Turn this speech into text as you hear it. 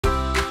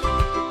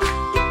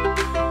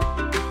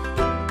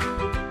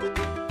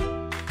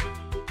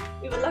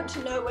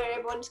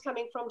everyone's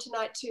coming from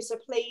tonight too. So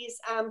please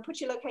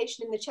put your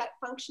location in the chat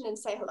function and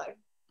say hello.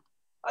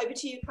 Over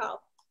to you,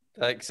 Carl.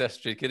 Thanks,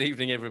 Astrid. Good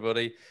evening,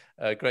 everybody.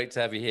 Great to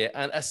have you here,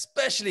 and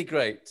especially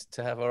great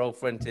to have our old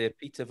friend here,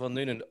 Pieter Van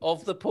Nuenen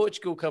of the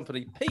Portugal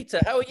Company. Pieter,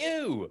 how are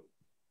you?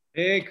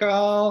 Hey,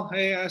 Carl.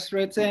 Hey,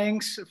 Astrid.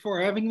 Thanks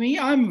for having me.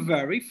 I'm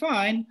very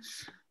fine.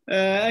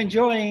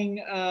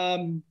 Enjoying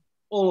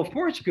all of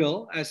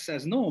Portugal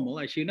as normal,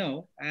 as you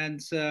know.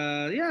 And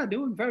yeah,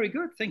 doing very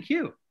good. Thank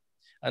you.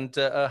 And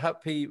a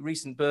happy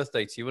recent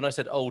birthday to you. When I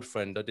said old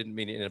friend, I didn't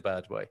mean it in a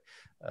bad way.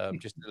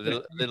 Just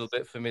a little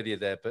bit familiar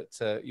there. But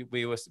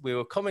we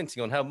were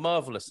commenting on how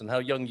marvelous and how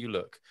young you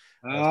look.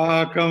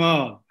 Oh, come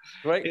on!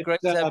 Great to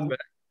have you back.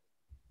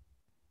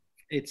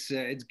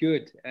 It's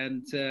good,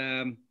 and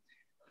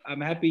I'm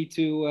happy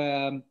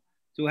to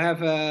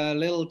have a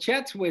little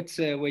chat with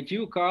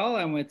you, Carl,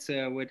 and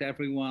with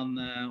everyone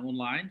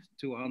online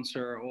to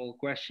answer all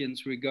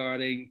questions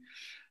regarding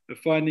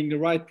finding the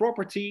right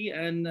property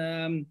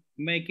and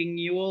making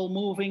you all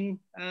moving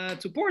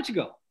to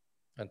Portugal.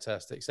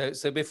 Fantastic.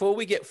 So before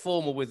we get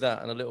formal with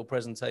that and a little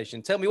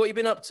presentation, tell me what you've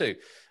been up to.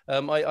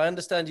 I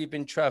understand you've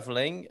been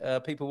traveling.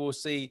 People will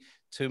see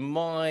to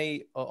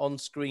my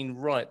on-screen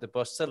right the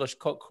Barcelos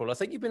cockerel. I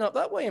think you've been up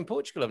that way in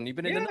Portugal, haven't you?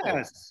 Been in the north?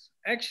 Yes,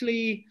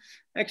 actually,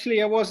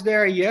 I was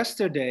there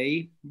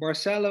yesterday.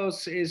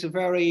 Barcelos is a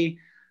very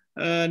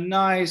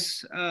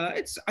nice.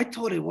 I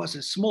thought it was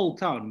a small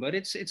town, but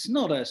it's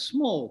not a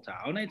small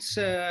town. It's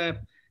a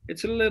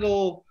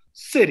little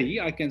city,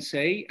 I can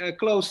say,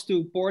 close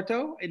to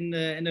Porto in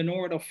the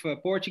north of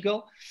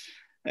Portugal.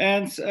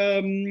 And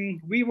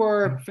we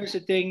were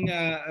visiting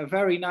a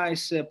very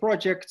nice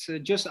project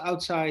just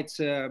outside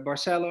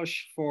Barcelos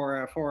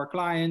for our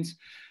clients.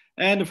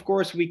 And of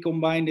course, we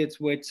combined it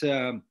with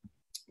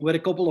a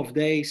couple of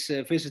days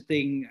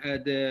visiting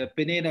the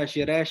Peneda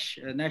Gerês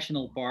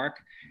National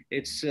Park.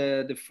 It's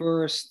the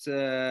first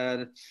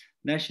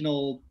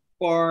national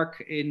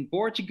park in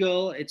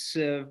Portugal. It's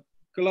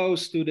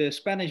close to the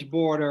Spanish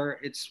border.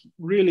 It's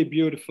really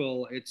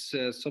beautiful. It's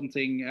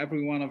something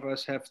every one of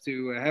us have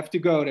to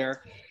go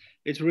there.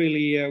 It's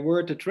really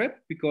worth the trip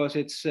because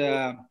it's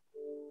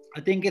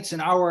I think it's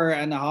an hour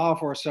and a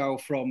half or so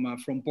from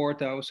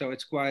Porto, so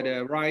it's quite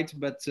a ride.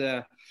 But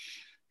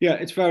yeah,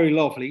 it's very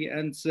lovely.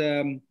 And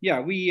yeah,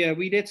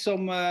 we did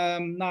some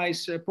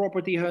nice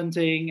property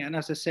hunting, and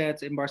as I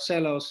said, in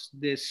Barcelos,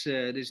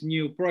 this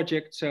new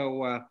project.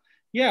 So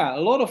yeah, a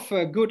lot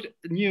of good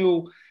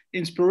new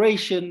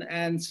inspiration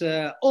and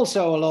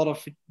also a lot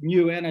of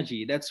new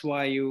energy. That's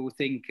why you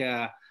think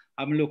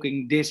I'm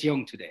looking this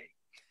young today.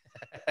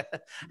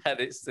 And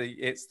it's the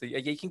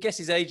you can guess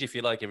his age if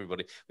you like,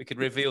 everybody. We could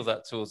reveal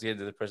that towards the end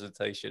of the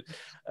presentation.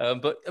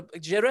 But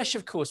Gerês,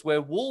 of course,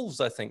 where wolves,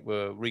 I think,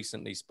 were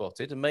recently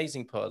spotted,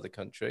 amazing part of the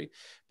country.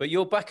 But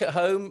you're back at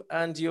home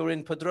and you're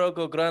in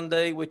Pedrógão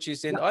Grande, which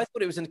is in, I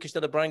thought it was in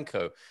Castelo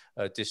Branco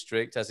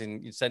district, as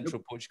in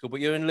central Portugal, but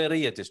you're in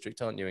Leiria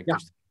district, aren't you? In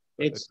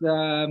It's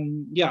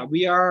yeah,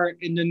 we are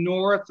in the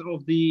north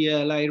of the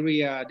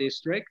Leiria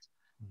district.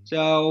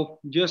 So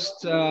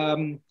just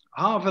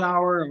half an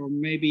hour or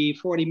maybe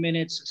 40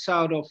 minutes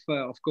south of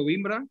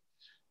Coimbra.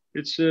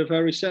 It's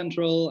very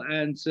central,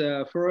 and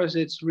for us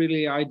it's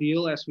really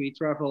ideal as we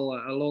travel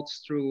a lot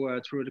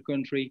through the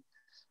country.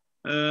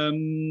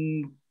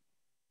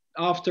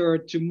 After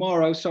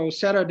tomorrow, so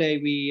Saturday,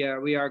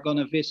 we are going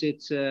to visit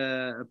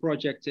a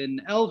project in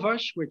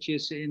Elvas, which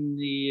is in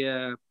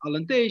the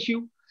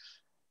Alentejo,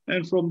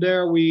 and from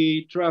there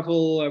we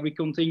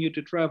continue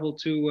to travel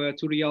to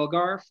the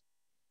Algarve.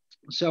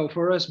 So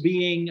for us,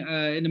 being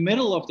in the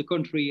middle of the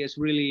country is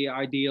really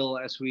ideal,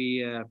 as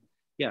we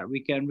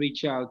can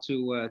reach out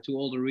to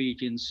all the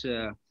regions.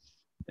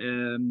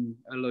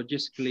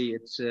 Logistically,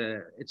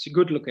 it's a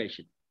good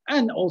location,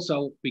 and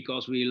also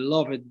because we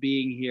love it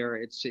being here.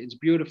 It's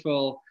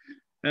beautiful,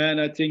 and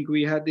I think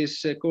we had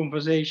this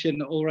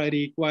conversation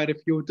already quite a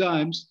few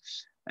times.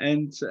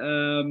 And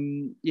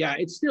yeah,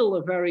 it's still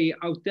a very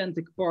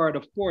authentic part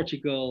of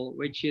Portugal,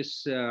 which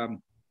is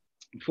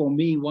for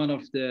me one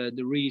of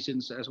the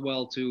reasons as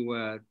well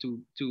to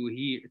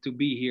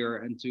be here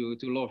and to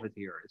love it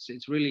here.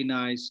 It's really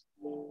nice.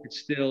 It's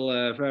still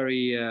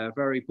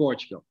very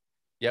Portugal.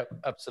 Yep,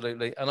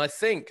 absolutely. And I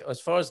think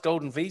as far as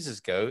golden visas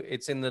go,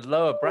 it's in the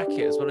lower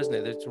bracket as well, isn't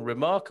it? It's a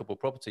remarkable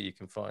property you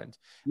can find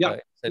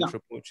in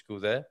central Portugal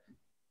there.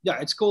 Yeah,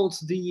 it's called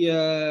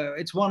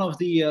it's one of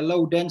the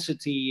low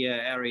density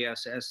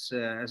areas, as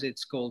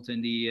it's called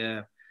in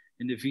the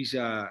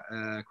visa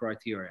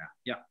criteria.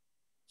 Yeah.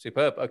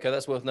 Superb. Okay,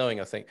 that's worth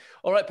knowing, I think.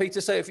 All right,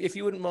 Pieter, so if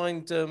you wouldn't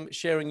mind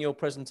sharing your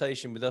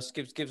presentation with us,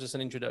 gives us an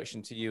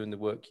introduction to you and the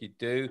work you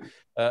do,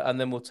 and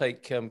then we'll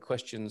take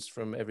questions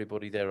from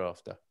everybody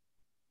thereafter.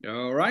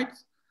 All right.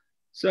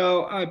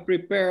 So I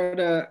prepared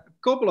a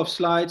couple of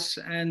slides,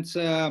 and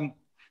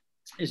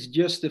it's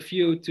just a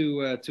few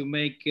to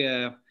make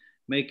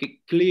it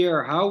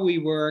clear how we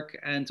work,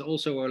 and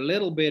also a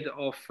little bit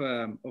of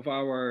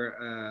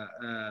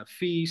our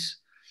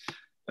fees.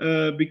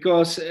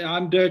 because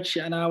I'm Dutch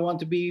and I want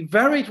to be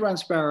very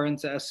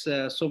transparent, as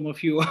some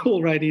of you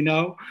already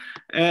know.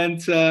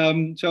 And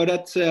so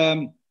that's,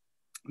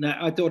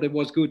 I thought it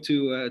was good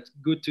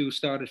to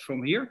start it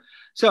from here.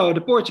 So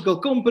the Portugal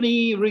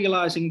Company,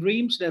 Realizing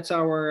Dreams, that's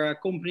our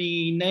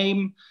company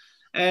name.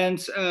 And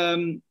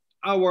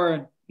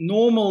our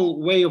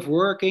normal way of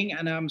working,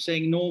 and I'm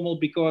saying normal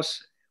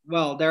because,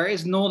 well, there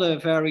is not a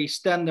very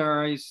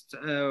standardized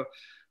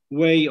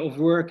way of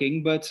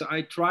working, but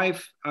I've tried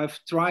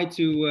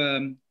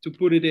to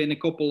put it in a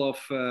couple of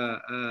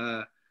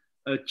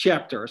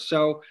chapters.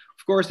 So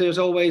of course there's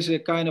always a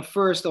kind of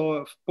first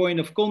point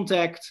of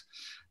contact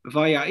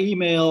via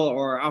email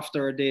or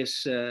after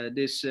this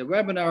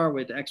webinar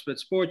with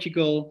Expats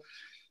Portugal.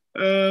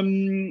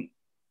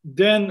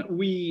 Then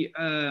we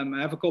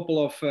have a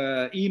couple of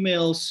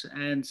emails,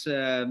 and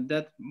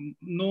that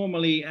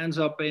normally ends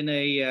up in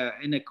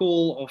a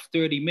call of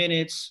 30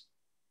 minutes.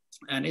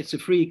 And it's a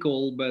free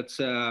call, but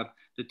the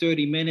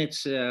 30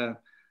 minutes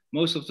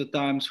most of the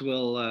times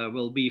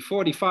will be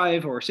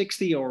 45 or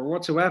 60 or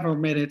whatsoever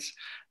minutes.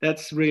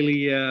 That's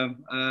really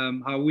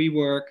how we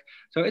work.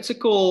 So it's a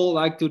call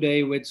like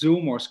today with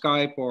Zoom or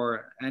Skype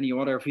or any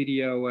other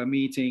video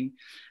meeting.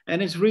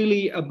 And it's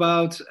really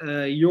about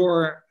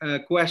your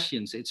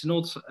questions. It's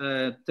not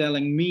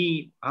telling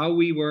me how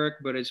we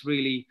work, but it's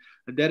really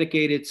a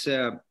dedicated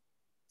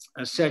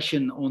a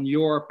session on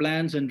your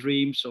plans and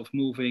dreams of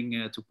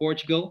moving to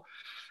Portugal.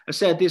 I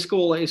said this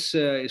call is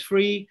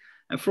free.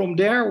 And from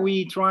there,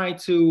 we try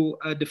to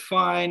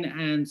define,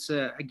 and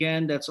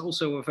again, that's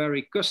also a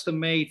very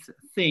custom-made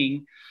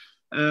thing,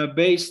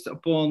 based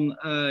upon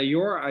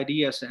your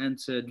ideas and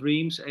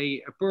dreams,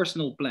 a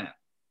personal plan.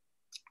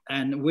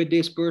 And with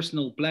this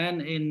personal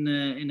plan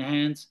in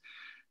hand,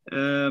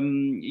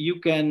 you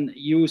can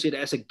use it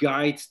as a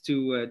guide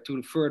to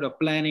further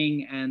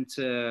planning and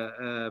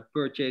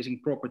purchasing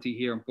property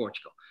here in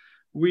Portugal.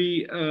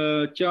 We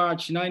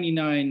charge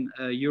 99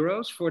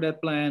 euros for that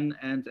plan,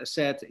 and as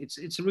said,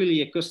 it's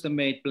really a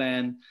custom-made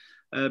plan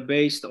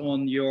based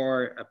on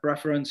your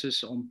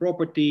preferences on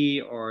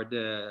property or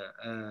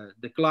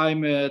the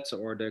climate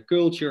or the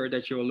culture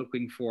that you're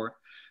looking for.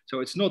 So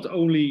it's not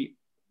only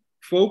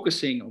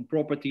focusing on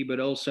property, but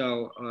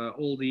also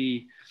all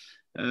the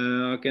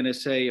how can I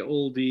say,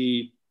 all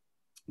the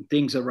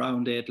things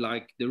around it,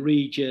 like the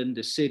region,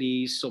 the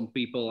cities. Some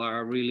people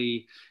are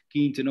really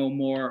keen to know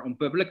more on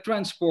public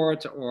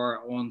transport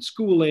or on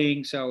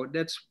schooling. So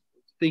that's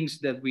things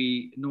that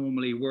we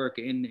normally work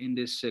in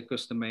this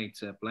custom-made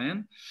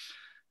plan.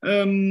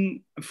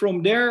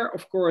 From there,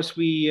 of course,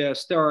 we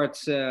start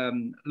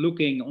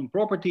looking on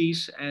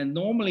properties, and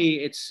normally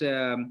it's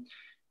a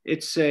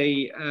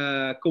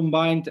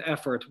combined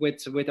effort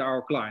with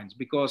our clients,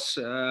 because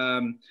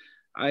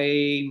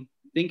I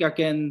think I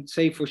can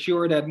say for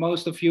sure that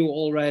most of you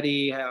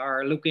already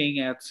are looking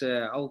at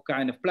all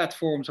kind of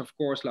platforms, of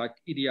course, like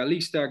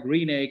Idealista,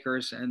 Green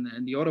Acres, and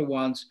the other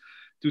ones,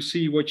 to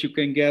see what you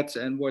can get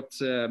and what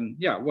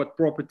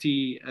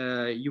property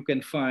you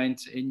can find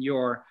in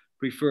your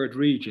preferred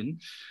region.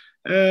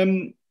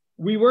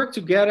 We work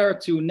together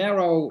to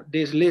narrow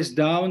this list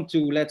down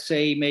to, let's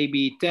say,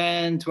 maybe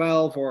 10,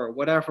 12 or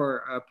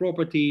whatever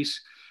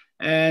properties.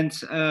 And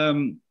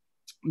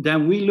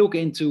then we look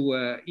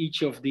into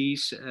each of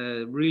these,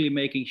 really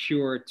making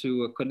sure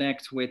to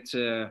connect with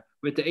the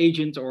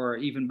agent, or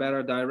even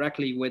better,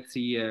 directly with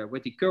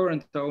the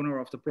current owner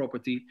of the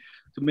property,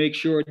 to make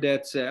sure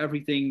that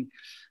everything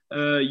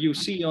you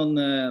see on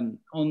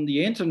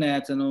the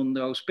internet and on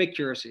those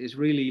pictures is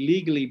really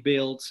legally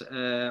built,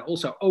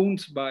 also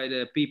owned by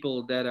the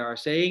people that are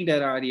saying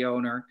that are the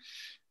owner,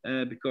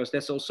 because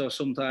that's also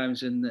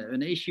sometimes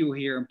an issue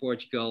here in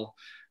Portugal.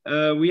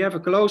 We have a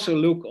closer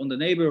look on the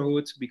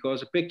neighborhood,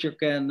 because a picture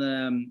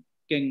can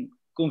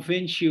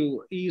convince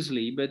you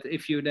easily, but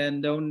if you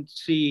then don't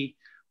see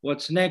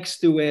what's next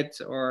to it,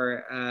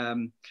 or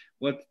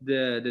what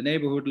the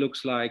neighborhood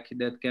looks like,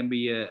 that can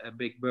be a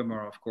big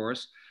bummer, of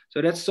course.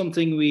 So that's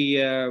something we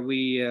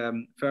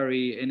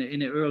very in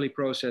an early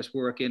process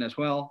work in as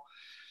well.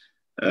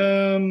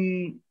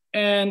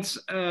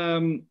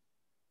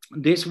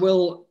 This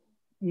will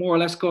more or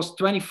less cost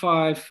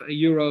 25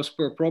 euros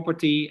per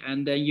property,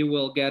 and then you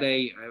will get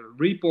a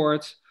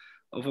report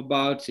of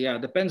about,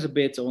 depends a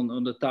bit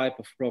on the type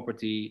of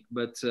property,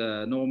 but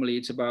normally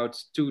it's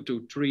about 2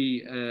 to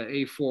 3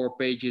 A4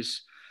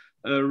 pages,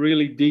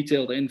 really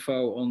detailed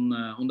info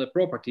on the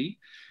property.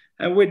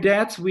 And with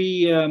that,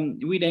 we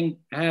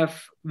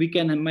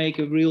can make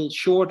a real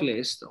short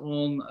list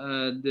on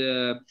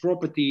the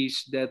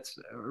properties that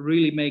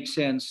really make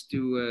sense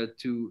to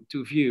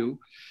view.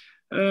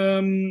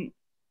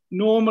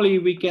 Normally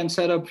we can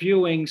set up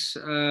viewings.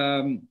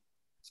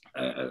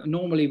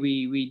 Normally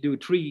we do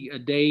 3 a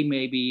day,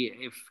 maybe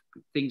if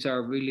things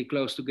are really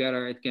close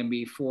together, it can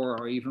be 4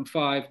 or even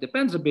 5,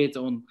 depends a bit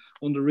on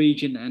the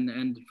region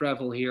and the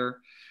travel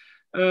here.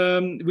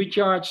 We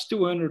charge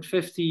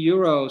 250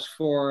 euros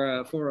for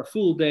a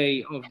full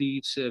day of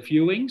these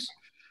viewings.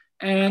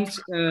 And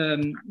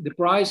the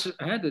price,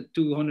 the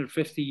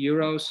 250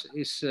 euros,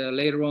 is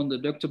later on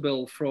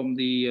deductible from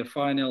the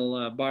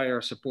final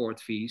buyer support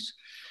fees,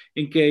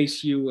 in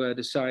case you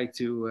decide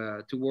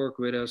to work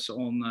with us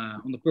on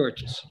the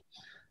purchase.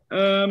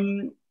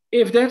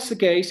 If that's the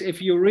case,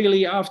 if you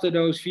really, after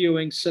those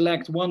viewings,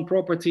 select one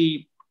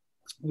property,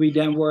 we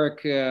then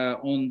work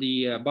on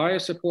the buyer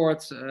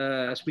support,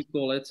 as we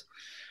call it.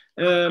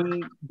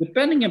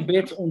 Depending a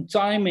bit on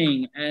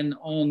timing and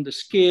on the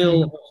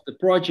scale of the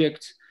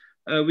project,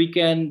 we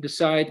can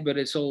decide, but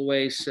it's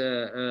always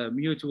a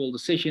mutual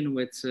decision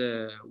with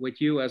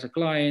you as a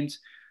client,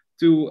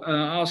 to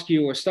ask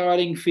you a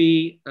starting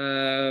fee,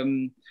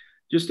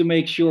 just to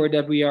make sure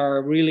that we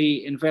are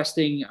really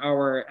investing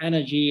our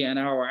energy and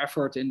our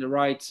effort in the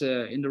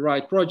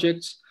right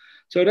projects.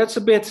 So that's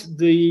a bit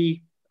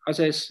the, as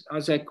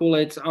I call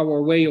it,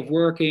 our way of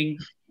working,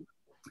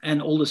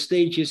 and all the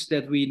stages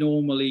that we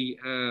normally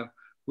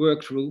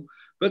work through.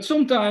 But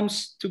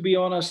sometimes, to be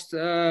honest,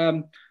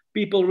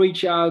 people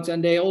reach out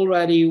and they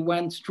already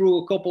went through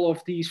a couple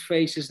of these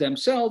phases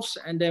themselves,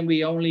 and then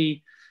we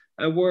only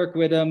work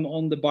with them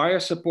on the buyer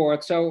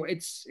support. So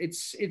it's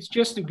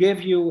just to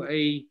give you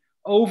a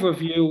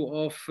overview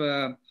of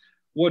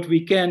what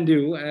we can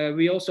do.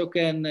 We also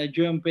can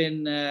jump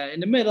in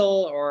the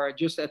middle or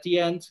just at the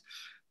end,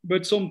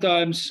 but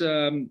sometimes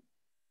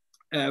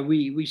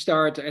we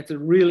start at the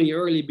really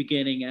early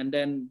beginning, and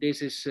then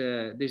this is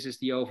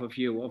the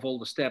overview of all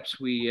the steps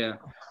we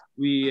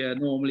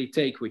normally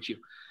take with you.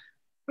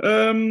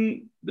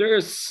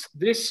 There's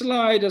this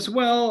slide as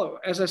well.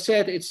 As I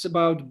said, it's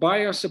about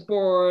buyer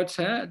support.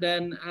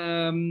 Then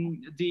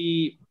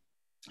the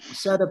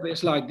setup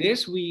is like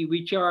this.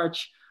 We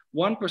charge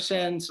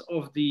 1%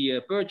 of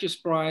the purchase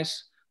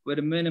price with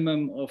a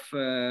minimum of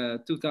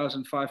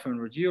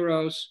 2,500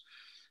 euros.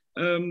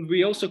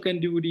 We also can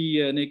do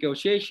the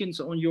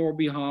negotiations on your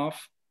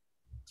behalf.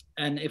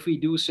 And if we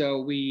do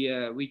so,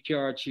 we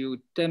charge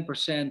you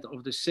 10%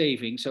 of the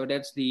savings. So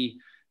that's the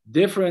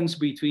difference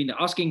between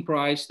the asking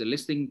price, the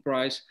listing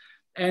price,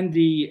 and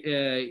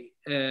the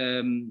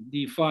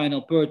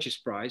final purchase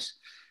price.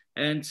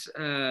 And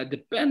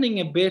depending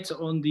a bit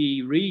on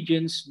the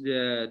regions,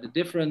 the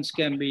difference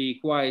can be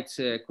quite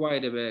a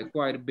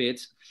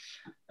bit.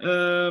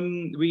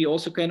 We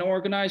also can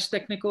organize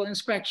technical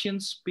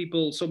inspections.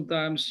 People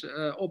sometimes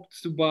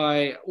opt to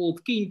buy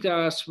old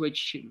quintas,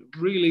 which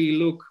really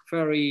look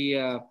very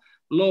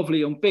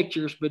lovely on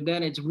pictures, but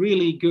then it's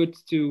really good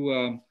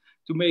to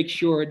make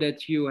sure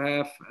that you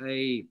have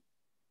a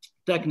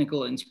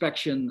technical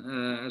inspection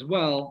as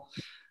well.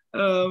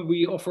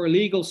 We offer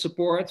legal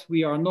support.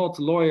 We are not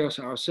lawyers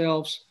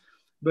ourselves,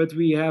 but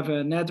we have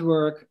a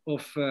network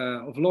of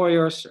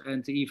lawyers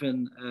and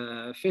even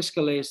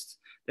fiscalists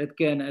that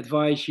can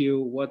advise you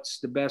what's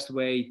the best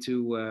way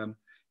to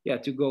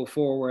go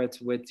forward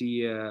with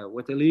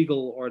the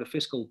legal or the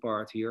fiscal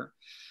part here.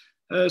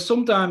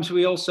 Sometimes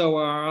we also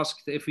are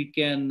asked if we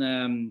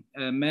can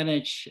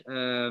manage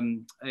a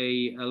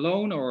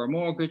loan or a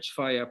mortgage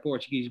via a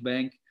Portuguese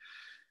bank.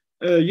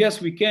 Yes,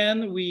 we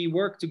can. We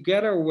work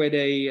together with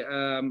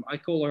I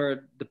call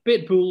her the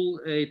pit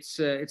bull. It's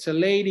a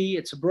lady,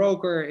 it's a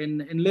broker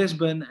in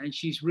Lisbon, and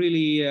she's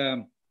really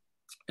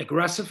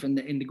aggressive in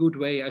the good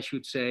way, I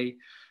should say.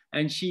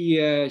 And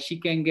she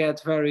can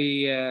get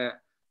very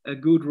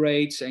good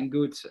rates and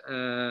good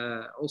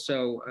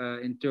also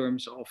in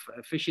terms of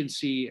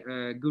efficiency,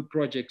 good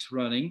projects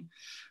running.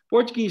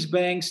 Portuguese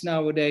banks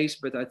nowadays,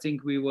 but I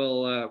think we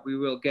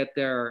will get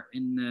there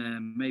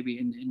in maybe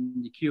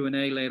in the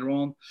Q&A later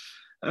on,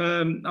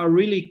 are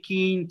really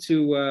keen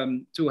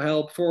to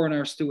help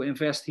foreigners to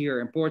invest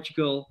here in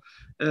Portugal.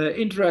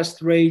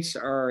 Interest rates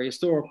are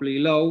historically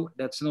low.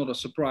 That's not a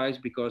surprise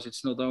because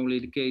it's not only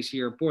the case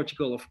here in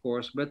Portugal, of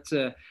course. But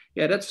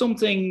yeah, that's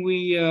something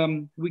we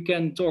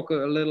can talk a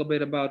little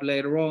bit about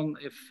later on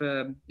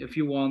if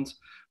you want.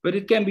 But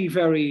it can be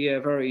very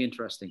very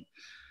interesting.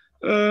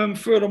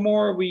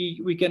 Furthermore,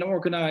 we can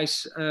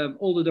organize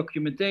all the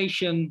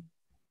documentation.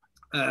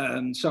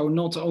 So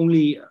not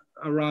only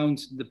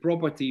around the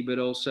property, but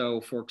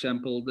also, for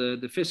example,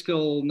 the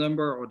fiscal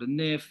number or the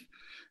NIF,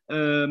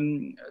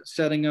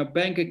 setting up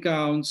bank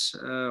accounts,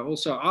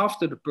 also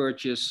after the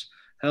purchase,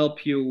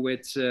 help you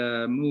with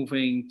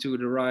moving to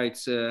the right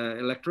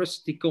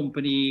electricity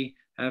company,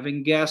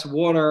 having gas,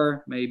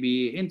 water,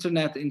 maybe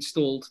internet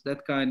installed,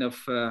 that kind of,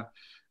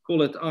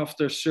 call it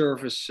after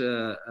service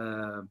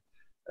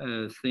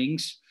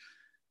things.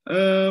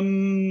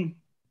 Then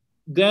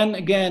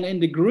again, in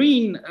the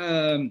green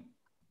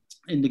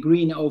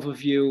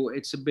overview,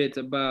 it's a bit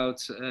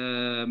about,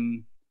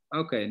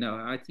 okay, no,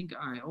 I think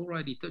I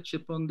already touched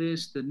upon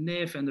this, the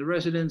NIF and the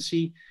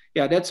residency.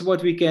 Yeah, that's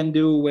what we can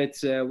do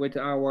with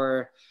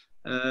our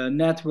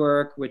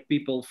network, with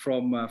people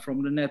from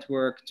the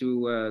network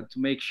to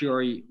make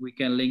sure we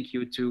can link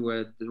you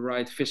to the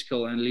right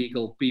fiscal and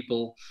legal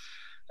people.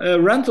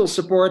 Rental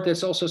support,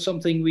 that's also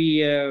something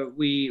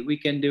we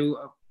can do.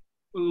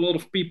 A lot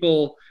of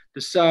people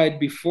decide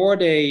before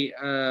they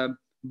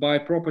buy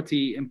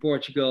property in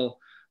Portugal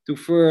to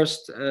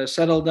first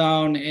settle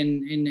down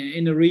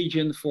in a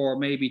region for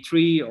maybe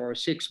 3 or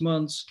 6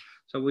 months.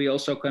 So we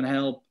also can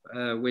help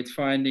with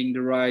finding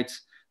the right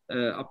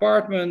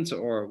apartment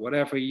or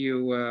whatever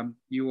you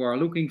are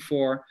looking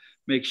for.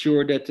 Make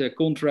sure that the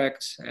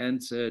contracts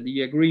and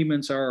the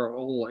agreements are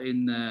all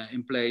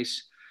in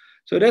place.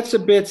 So that's a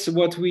bit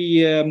what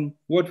we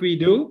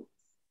do,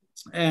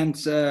 and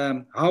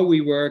how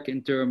we work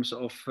in terms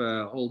of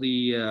all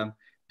the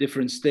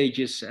different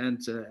stages, and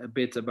a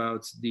bit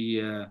about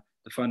the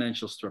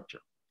financial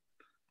structure.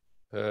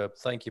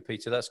 Thank you,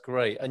 Pieter. That's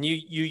great. And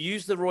you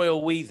use the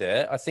royal we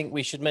there. I think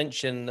we should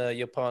mention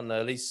your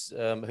partner, Elise,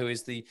 who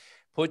is the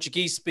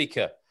Portuguese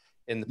speaker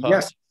in the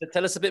partnership. Yes.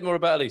 Tell us a bit more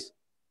about Elise.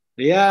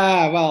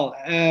 Yeah, well,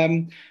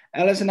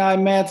 Alice and I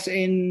met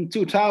in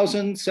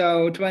 2000,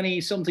 so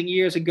 20-something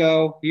years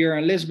ago here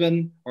in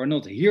Lisbon, or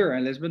not here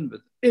in Lisbon,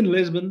 but in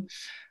Lisbon,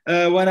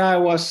 when I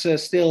was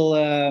still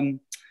a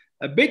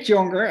bit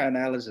younger, and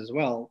Alice as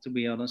well, to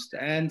be honest.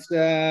 And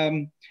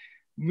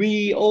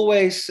we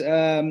always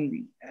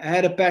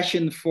had a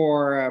passion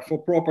for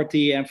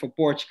property and for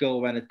Portugal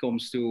when it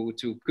comes to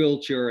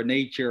culture,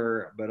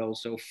 nature, but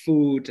also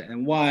food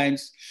and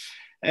wines.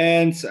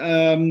 And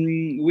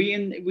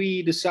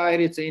we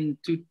decided in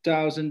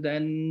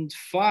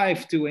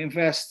 2005 to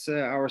invest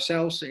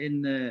ourselves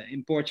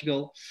in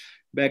Portugal.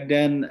 Back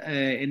then,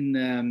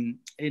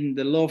 in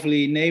the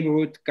lovely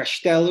neighborhood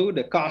Castelo,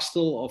 the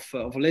castle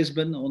of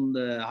Lisbon, on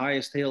the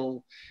highest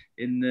hill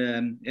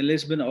in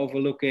Lisbon,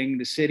 overlooking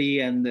the city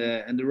and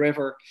the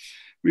river.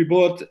 We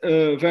bought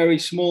a very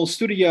small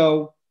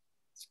studio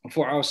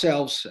for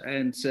ourselves,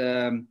 and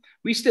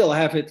we still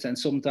have it. And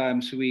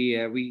sometimes we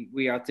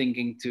are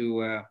thinking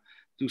to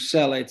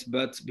sell it,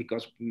 but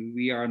because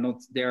we are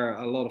not there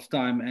a lot of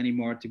time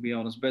anymore, to be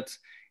honest. But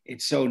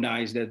it's so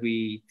nice that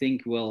we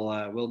think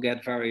we'll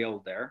get very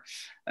old there.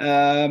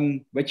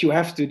 But you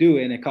have to do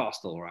in a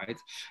castle, right?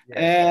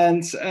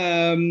 Yes.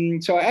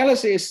 And so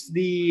Alice is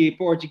the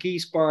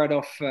Portuguese part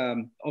of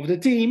the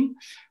team.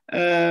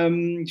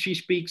 She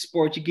speaks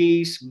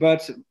Portuguese,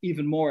 but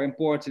even more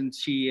important,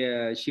 she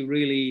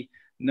really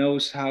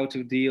knows how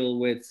to deal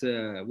with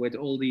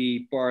all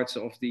the parts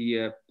of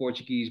the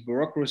Portuguese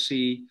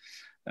bureaucracy.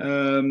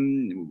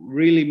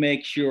 Really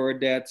make sure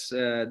that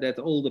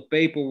all the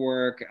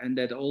paperwork and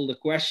that all the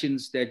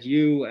questions that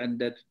you and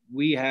that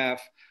we have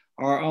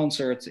are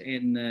answered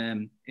in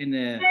a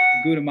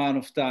good amount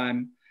of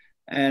time.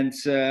 And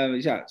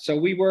so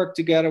we work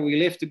together, we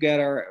live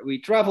together, we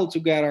travel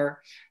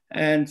together.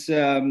 And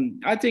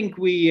I think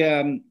we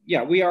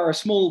are a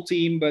small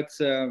team, but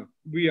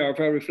we are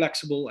very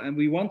flexible, and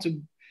we want to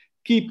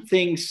keep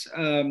things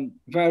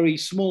very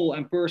small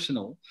and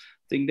personal.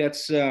 I think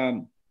that's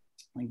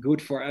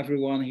good for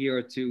everyone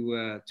here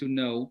to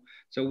know.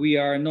 So we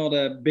are not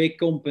a big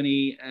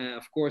company.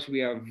 Of course,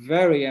 we are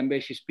very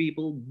ambitious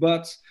people,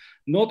 but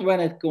not when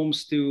it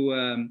comes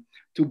to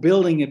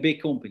building a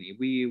big company.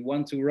 We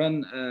want to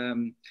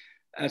run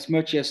as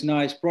much as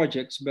nice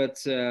projects, but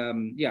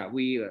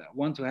we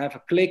want to have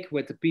a click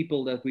with the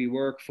people that we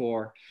work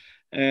for.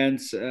 And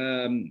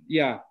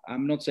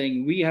I'm not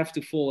saying we have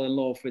to fall in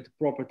love with the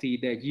property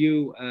that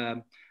you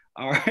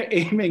are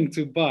aiming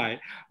to buy,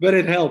 but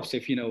it helps,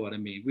 if you know what I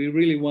mean. We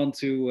really want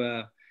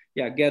to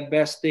get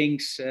best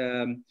things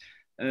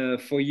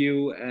for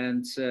you.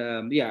 And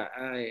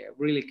I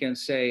really can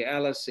say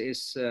Alice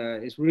is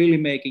really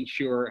making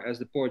sure, as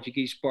the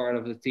Portuguese part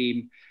of the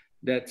team,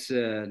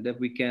 that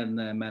we can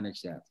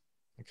manage that.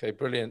 Okay,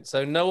 brilliant.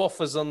 So no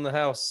offers on the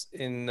house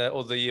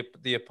or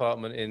the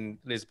apartment in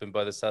Lisbon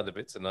by the sound of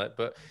it tonight,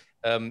 but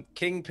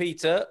King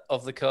Pieter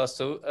of the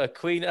castle,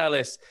 Queen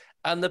Alice,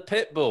 and the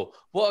Pitbull.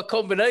 What a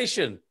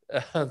combination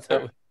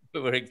that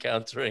we're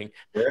encountering.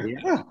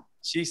 Yeah.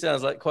 She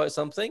sounds like quite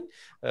something,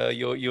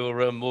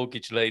 your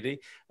mortgage lady.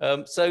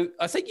 So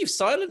I think you've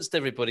silenced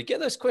everybody. Get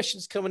those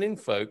questions coming in,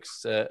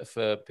 folks,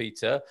 for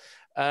Pieter.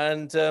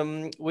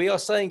 And we are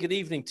saying good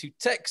evening to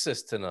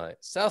Texas tonight,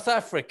 South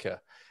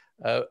Africa,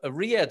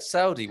 Riyadh,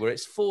 Saudi, where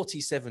it's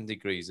 47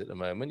 degrees at the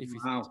moment. If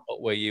you think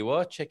about where you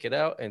are, check it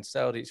out. In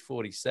Saudi, it's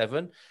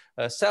 47.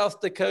 South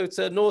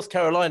Dakota, North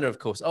Carolina, of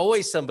course.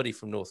 Always somebody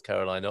from North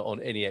Carolina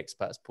on any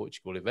Expats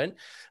Portugal event.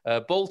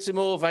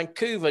 Baltimore,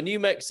 Vancouver, New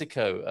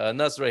Mexico,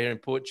 Nazaré here in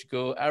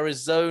Portugal,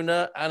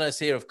 Arizona, Anna's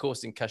here, of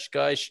course, in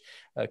Cascais,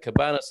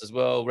 Cabanas as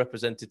well,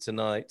 represented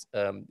tonight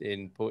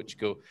in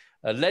Portugal.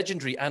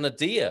 Legendary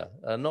Anadia,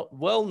 not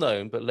well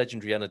known, but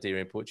legendary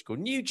Anadia in Portugal.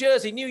 New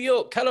Jersey, New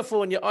York,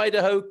 California,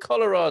 Idaho,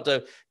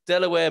 Colorado,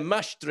 Delaware,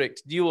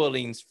 Maastricht, New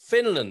Orleans,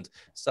 Finland,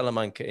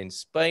 Salamanca in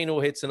Spain,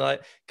 all here tonight.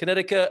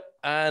 Connecticut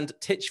and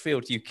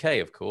Titchfield, UK,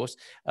 of course.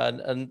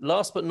 And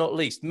last but not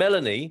least,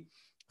 Melanie,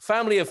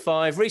 family of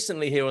 5,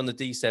 recently here on the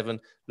D7,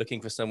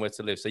 looking for somewhere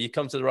to live. So you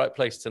come to the right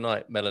place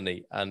tonight,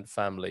 Melanie and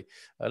family.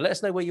 Let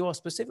us know where you are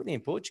specifically in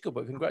Portugal,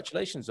 but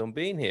congratulations on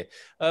being here.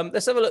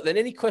 Let's have a look then.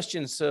 Any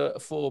questions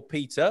for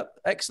Pieter?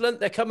 Excellent.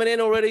 They're coming in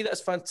already.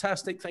 That's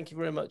fantastic. Thank you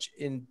very much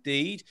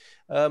indeed.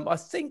 I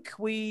think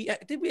we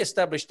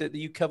establish that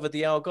you cover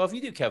the Algarve?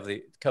 You do cover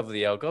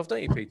the Algarve,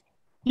 don't you, Pieter?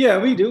 Yeah,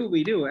 we do.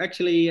 We do.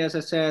 Actually, as I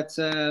said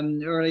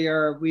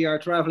earlier, we are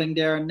traveling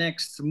there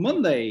next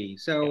Monday.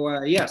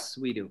 So yes,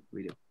 we do.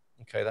 We do.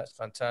 Okay, that's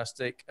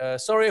fantastic.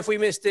 Sorry if we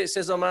missed it,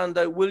 says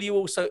Armando. Will you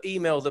also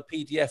email the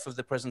PDF of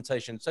the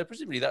presentation? So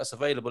presumably that's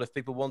available if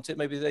people want it.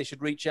 Maybe they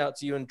should reach out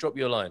to you and drop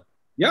you a line.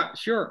 Yeah,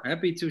 sure.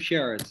 Happy to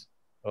share it.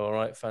 All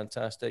right,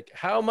 fantastic.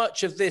 How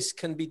much of this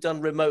can be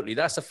done remotely?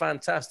 That's a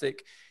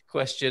fantastic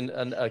question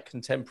and a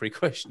contemporary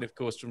question, of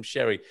course, from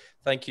Sherry.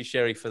 Thank you,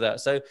 Sherry, for that.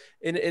 So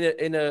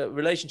in a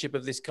relationship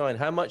of this kind,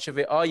 how much of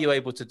it are you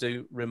able to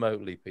do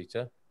remotely,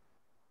 Peter?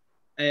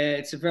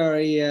 It's a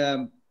very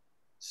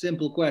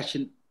simple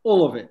question.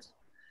 All of it.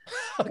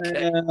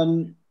 Okay.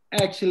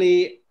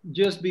 Actually,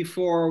 just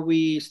before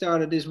we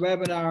started this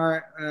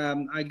webinar,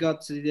 I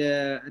got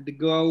the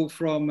go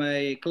from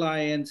a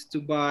client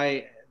to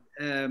buy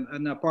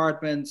an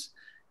apartment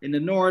in the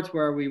north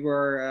where we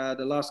were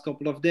the last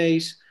couple of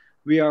days.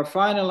 We are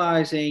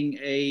finalizing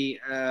a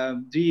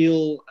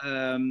deal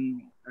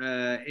in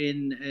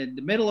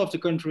the middle of the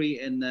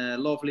country in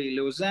lovely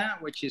Lausanne,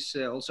 which is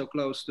also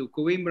close to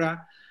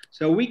Coimbra.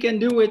 So we can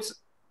do it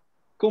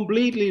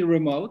completely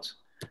remote.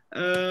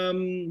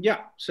 Yeah,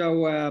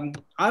 so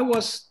I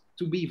was,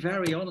 to be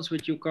very honest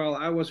with you, Carl,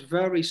 I was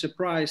very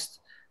surprised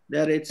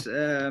that it's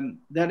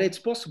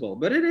possible,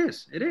 but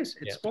it's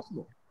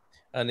possible.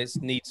 And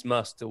it's needs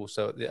must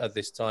also at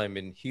this time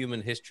in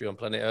human history on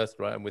planet Earth,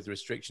 right, and with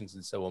restrictions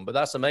and so on. But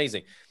that's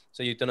amazing.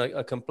 So you've done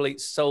a complete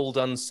sold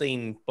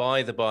unseen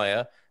by the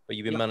buyer, but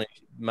you've been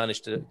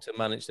managed to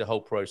manage the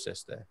whole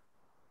process there.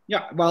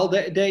 Yeah, well,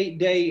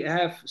 they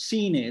have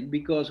seen it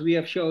because we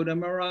have showed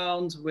them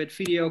around with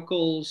video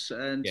calls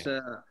and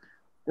of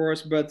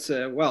course, but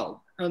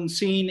well,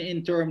 unseen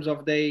in terms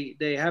of they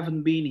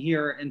haven't been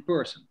here in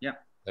person. Yeah.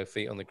 No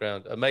feet on the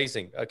ground.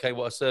 Amazing. Okay,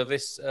 what a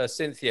service.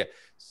 Cynthia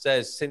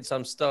says, since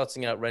I'm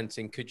starting out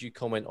renting, could you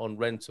comment on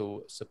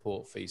rental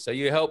support fees? So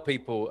you help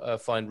people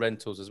find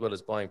rentals as well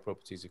as buying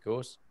properties, of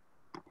course.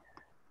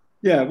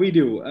 Yeah, we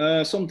do.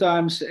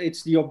 Sometimes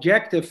it's the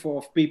objective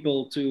of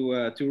people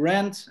to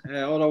rent.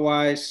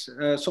 Otherwise,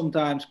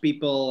 sometimes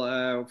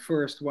people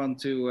first want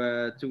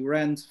to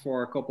rent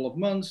for a couple of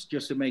months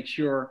just to make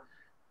sure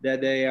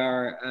that they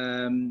are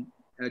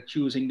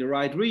choosing the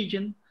right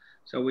region.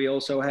 So we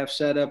also have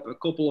set up a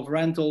couple of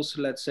rentals,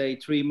 let's say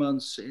 3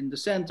 months in the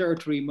center,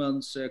 3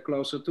 months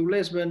closer to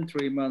Lisbon,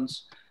 3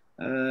 months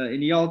in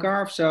the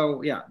Algarve.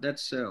 So yeah,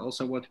 that's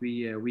also what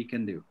we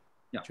can do.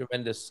 Yeah.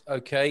 Tremendous.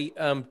 Okay.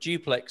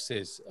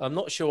 Duplexes. I'm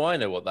not sure I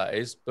know what that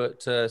is,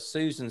 but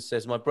Susan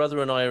says, my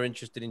brother and I are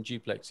interested in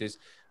duplexes.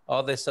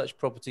 Are there such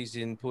properties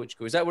in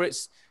Portugal? Is that where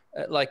it's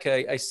like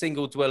a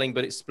single dwelling,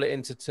 but it's split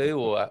into two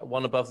or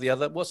one above the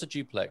other? What's a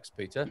duplex,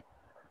 Peter?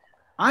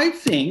 I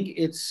think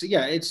it's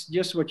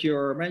just what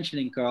you're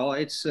mentioning, Carl.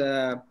 It's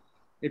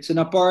an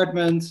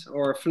apartment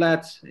or a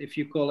flat, if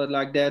you call it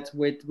like that,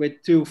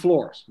 with 2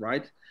 floors,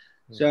 right?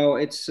 So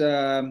it's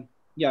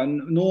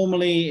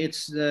normally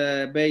it's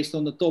based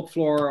on the top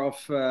floor of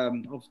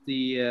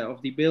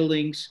the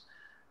buildings.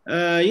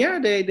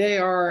 They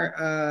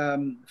are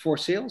for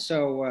sale.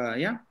 So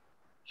yeah,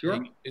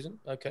 sure. Isn't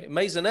okay.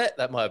 Maisonette,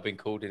 that might have been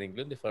called in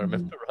England, if I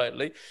remember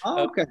rightly.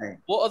 Okay.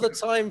 What are the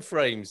time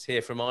frames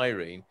here from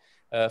Irene?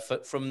 I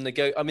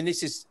mean,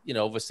 this is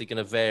obviously going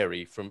to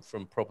vary from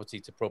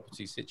property to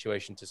property,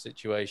 situation to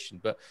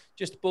situation, but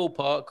just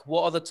ballpark,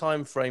 what are the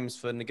time frames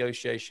for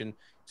negotiation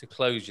to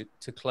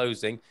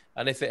closing?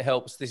 And if it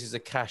helps, this is a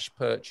cash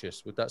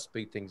purchase. Would that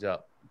speed things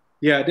up?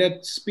 Yeah,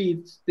 that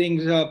speeds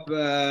things up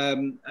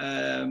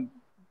a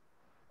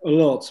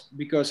lot,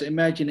 because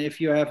imagine if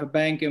you have a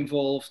bank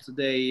involved,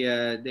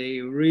 they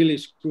really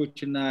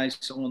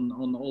scrutinize on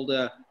all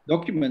the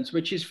documents,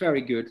 which is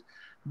very good.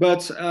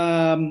 But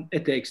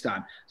it takes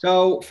time.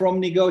 So from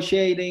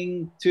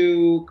negotiating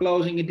to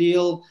closing a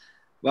deal,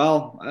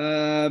 well,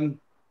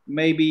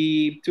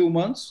 maybe 2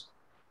 months.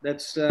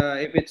 That's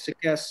if it's a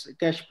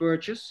cash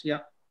purchase.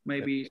 Yeah,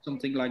 maybe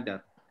something like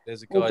that.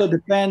 There's a guide. Also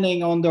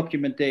depending on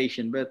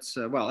documentation, but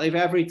well, if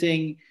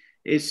everything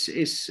is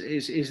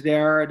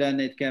there,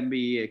 then it can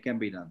be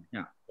done.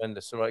 Yeah.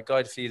 Tremendous. All right,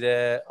 guide for you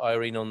there,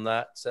 Irene, on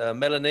that.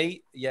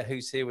 Melanie,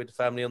 who's here with the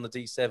family on the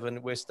D7.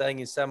 We're staying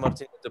in San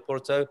Martin de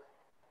Porto.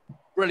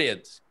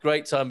 Brilliant.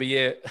 Great time of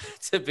year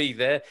to be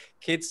there.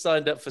 Kids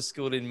signed up for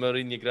school in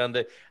Marinha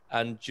Grande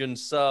and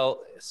Junsal.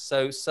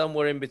 So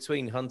somewhere in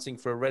between hunting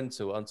for a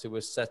rental until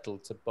we're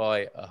settled to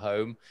buy a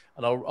home.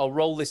 And I'll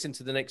roll this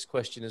into the next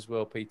question as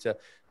well, Peter.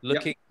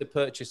 Looking to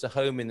purchase a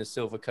home in the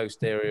Silver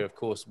Coast area, of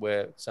course,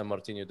 where San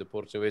Martin de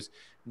Porto is.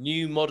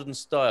 New modern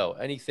style.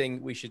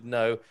 Anything we should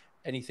know?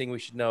 Anything we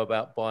should know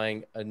about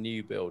buying a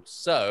new build?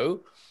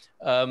 So...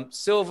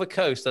 Silver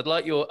Coast, I'd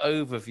like your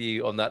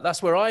overview on that.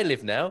 That's where I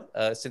live now.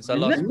 Since I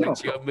last spoke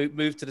to you, I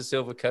moved to the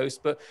Silver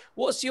Coast. But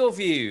what's your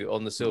view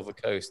on the Silver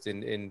Coast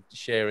in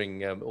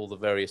sharing all the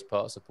various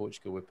parts of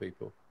Portugal with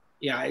people?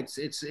 Yeah, it's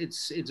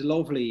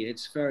lovely.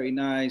 It's very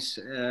nice.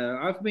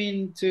 I've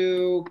been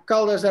to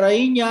Caldas da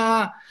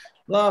Rainha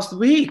last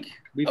week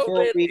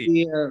before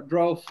we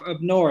drove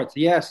up north.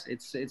 Yes,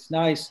 it's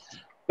nice.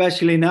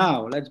 especially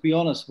now. Let's be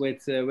honest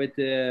with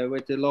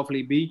the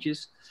lovely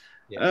beaches.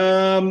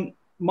 Yeah.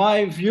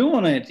 My view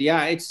on it,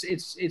 yeah,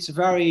 it's a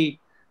very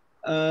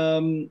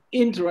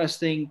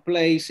interesting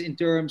place in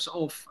terms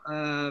of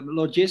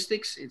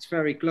logistics. It's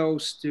very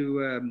close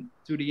to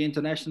the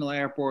international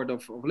airport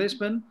of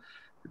Lisbon,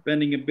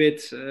 depending a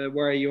bit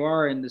where you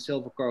are in the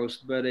Silver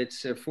Coast, but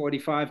it's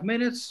 45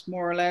 minutes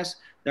more or less.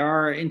 There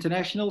are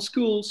international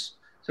schools,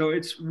 so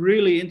it's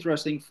really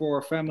interesting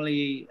for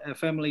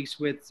families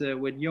with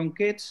young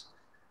kids.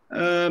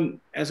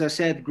 As I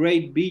said,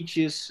 great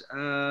beaches,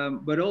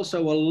 but also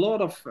a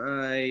lot of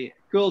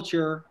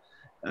culture.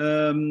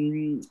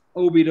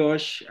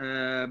 Óbidos,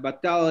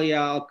 Batalha,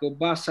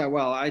 Alcobaça.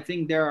 Well, I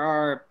think there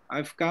are,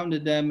 I've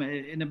counted them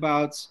in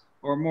about,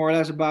 or more or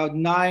less about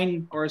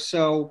 9 or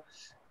so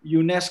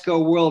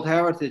UNESCO World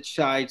Heritage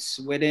sites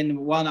within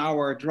 1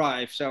 hour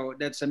drive. So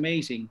that's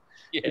amazing.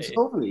 Yeah, It's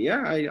lovely.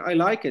 Yeah, I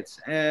like it.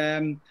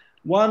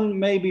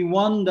 Maybe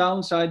one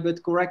downside,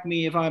 but correct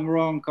me if I'm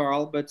wrong,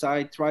 Carl, but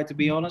I try to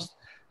be honest.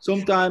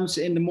 Sometimes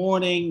in the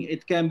morning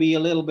it can be a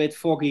little bit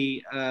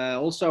foggy,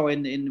 also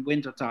in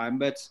winter time.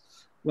 But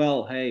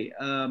well, hey,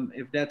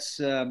 if that's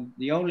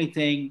the only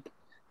thing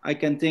I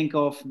can think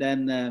of,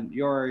 then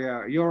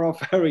you're all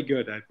very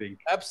good, I think.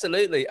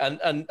 absolutely.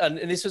 And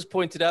this was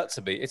pointed out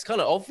to me. It's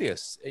kind of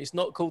obvious. It's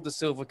not called the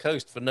Silver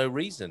Coast for no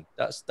reason.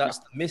 That's the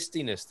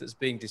mistiness that's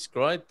being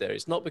described there.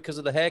 It's not because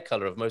of the hair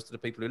color of most of the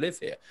people who live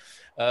here.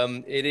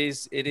 It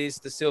is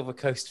the Silver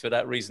Coast for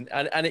that reason.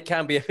 And it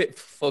can be a bit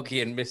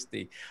foggy and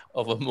misty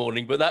of a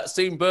morning, but that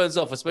soon burns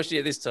off, especially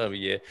at this time of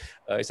year.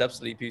 It's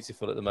absolutely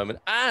beautiful at the moment.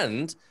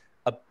 And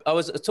I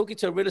was talking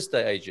to a real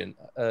estate agent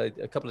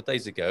a couple of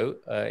days ago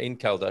in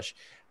Caldas,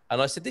 and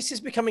I said, "This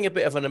is becoming a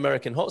bit of an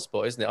American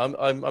hotspot, isn't it?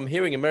 I'm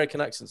hearing American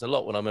accents a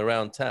lot when I'm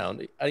around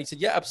town." And he said,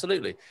 "Yeah,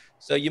 absolutely.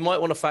 So you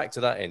might want to factor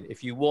that in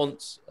if you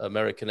want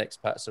American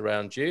expats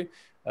around you.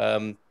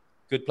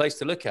 Good place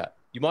to look at.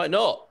 You might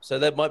not, so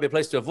there might be a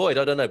place to avoid.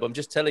 I don't know, but I'm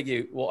just telling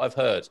you what I've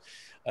heard."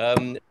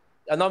 And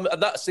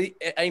that's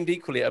aimed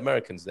equally at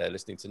Americans there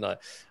listening tonight.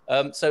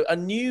 So, a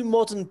new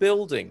modern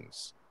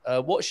buildings.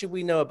 What should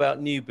we know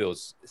about new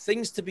builds?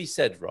 Things to be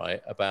said,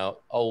 right,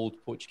 about old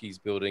Portuguese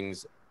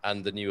buildings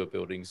and the newer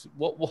buildings.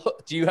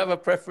 What do you have a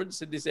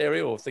preference in this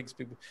area, or things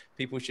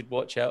people should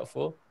watch out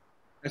for?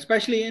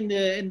 Especially in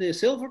the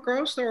Silver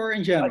Coast or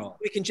in general?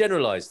 We can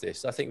generalize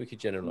this. I think we could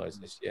generalize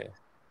this. Yeah.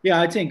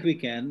 Yeah, I think we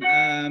can.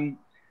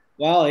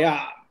 Well,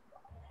 yeah,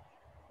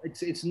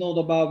 it's not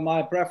about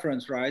my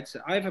preference, right?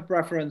 I have a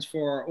preference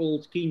for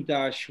old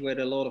quintas with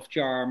a lot of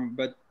charm,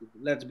 but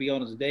let's be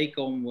honest, they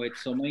come with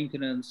some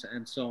maintenance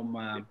and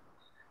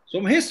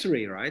some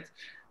history, right?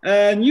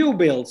 New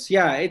builds,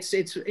 yeah, it's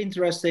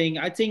interesting.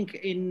 I think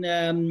in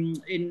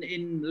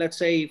let's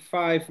say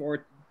 5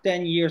 or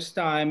 10 years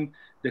time,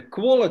 the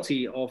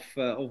quality of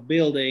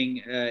building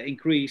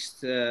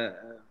increased a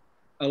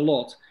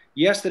lot.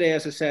 Yesterday,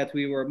 as I said,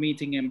 we were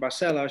meeting in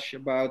Barcelos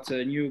about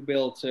a new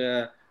built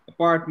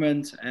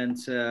apartment and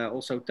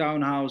also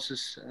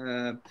townhouses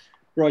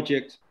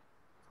project.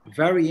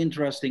 Very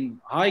interesting,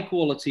 high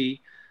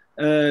quality,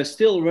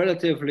 still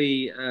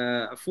relatively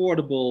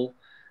affordable.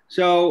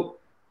 So,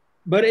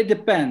 but it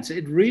depends.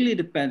 It really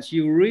depends.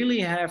 You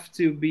really have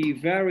to be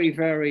very,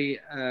 very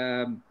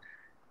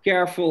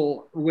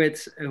careful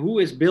with who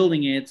is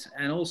building it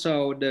and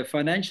also the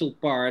financial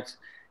part.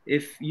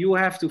 If you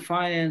have to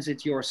finance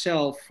it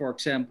yourself, for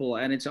example,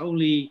 and it's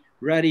only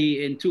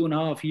ready in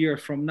 2.5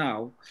 years from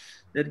now,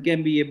 that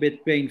can be a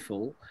bit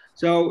painful.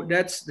 So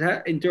that's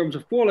that. In terms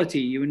of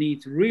quality, you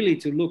need really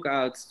to look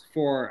out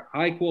for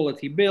high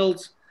quality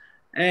builds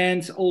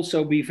and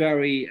also be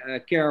very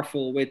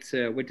careful with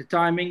the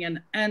timing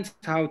and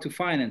how to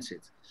finance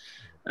it.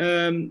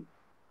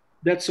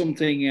 That's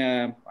something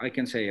I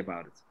can say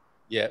about it.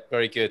 Yeah,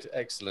 very good.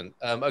 Excellent.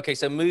 Okay,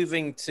 so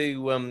moving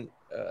to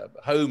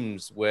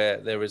homes where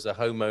there is a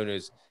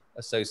homeowners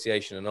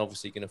association, and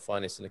obviously you're going to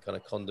find this in a kind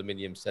of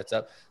condominium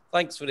setup.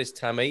 Thanks for this,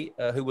 Tammy,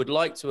 who would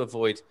like to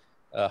avoid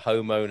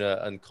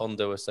homeowner and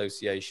condo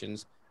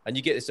associations. And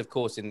you get this, of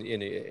course, in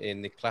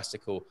the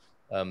classical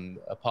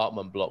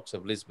apartment blocks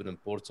of Lisbon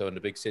and Porto and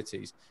the big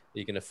cities.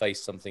 You're going to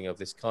face something of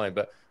this kind.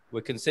 But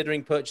we're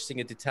considering purchasing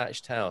a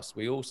detached house.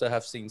 We also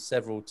have seen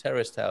several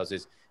terraced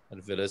houses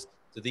and villas.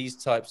 So these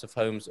types of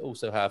homes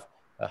also have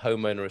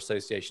homeowner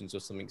associations or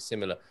something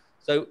similar.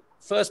 So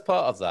first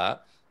part of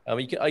that,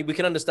 we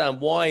can understand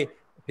why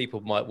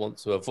people might want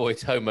to avoid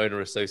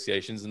homeowner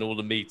associations and all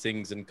the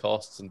meetings and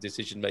costs and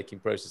decision-making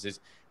processes.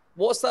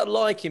 What's that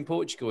like in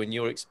Portugal in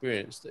your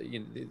experience? You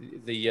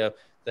know,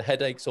 the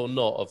headaches or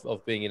not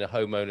of being in a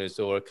homeowners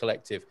or a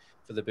collective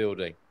for the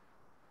building?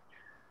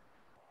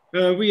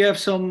 We have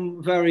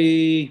some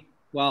very,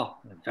 well,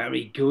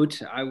 very good,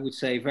 I would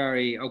say,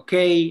 very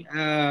okay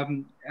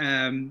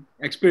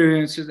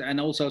experiences and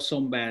also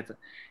some bad.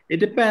 It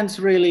depends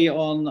really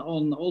on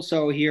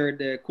also here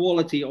the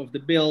quality of the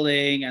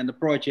building and the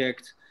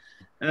project.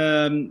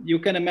 You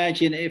can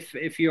imagine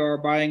if you're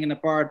buying an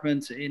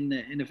apartment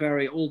in a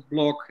very old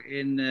block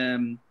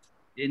in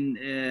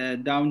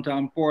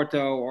downtown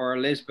Porto or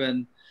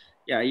Lisbon,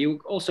 yeah,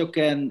 you also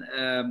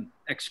can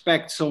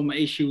expect some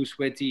issues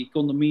with the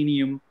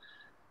condominium.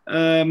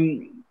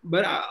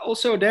 But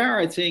also there,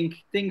 I think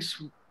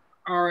things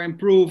are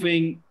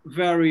improving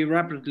very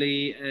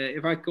rapidly.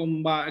 If I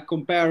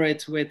compare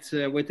it with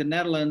the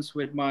Netherlands,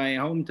 with my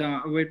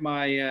hometown, with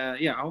my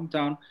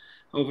hometown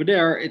over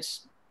there,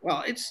 it's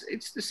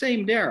the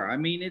same there. I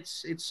mean,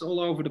 it's all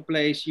over the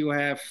place. You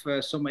have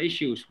some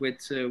issues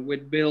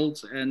with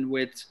build and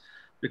with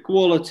the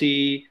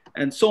quality,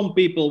 and some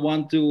people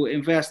want to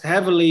invest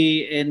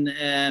heavily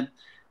in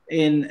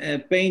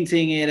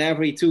painting it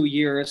every 2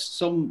 years.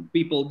 Some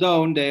people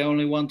don't. They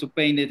only want to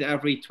paint it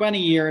every 20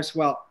 years.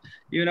 Well,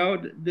 you know,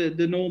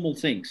 the normal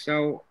things.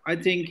 So I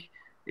think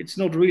it's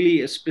not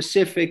really a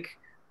specific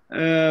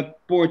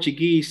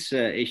Portuguese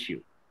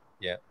issue.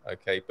 Yeah,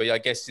 okay. But I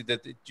guess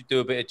that you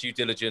do a bit of due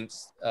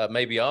diligence,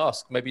 maybe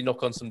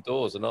knock on some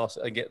doors and ask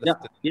and get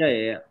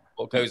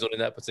what goes on in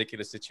that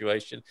particular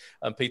situation.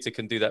 And Pieter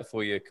can do that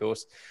for you, of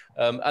course.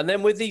 And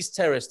then with these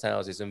terraced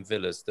houses and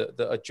villas that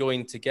are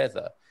joined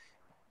together,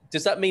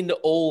 does that mean that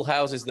all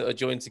houses that are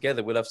joined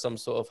together will have some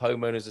sort of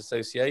homeowners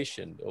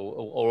association,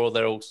 or are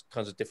there all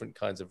kinds of different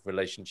kinds of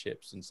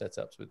relationships and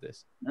setups with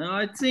this?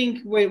 I think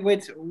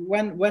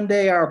when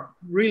they are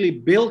really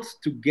built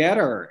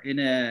together in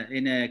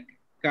a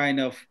kind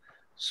of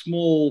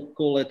small,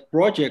 call it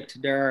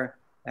project, there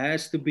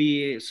has to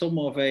be some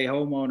of a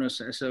homeowners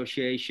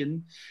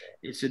association.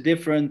 It's a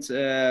different,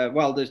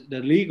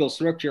 the legal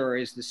structure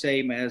is the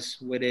same as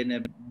within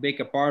a big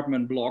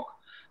apartment block.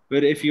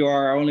 But if you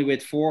are only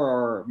with 4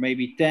 or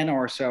maybe 10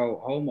 or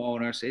so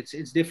homeowners,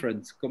 it's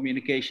different.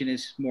 Communication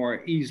is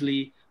more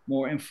easily,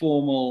 more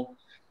informal,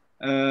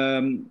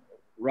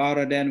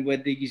 rather than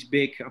with these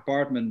big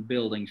apartment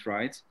buildings,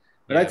 right?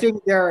 But I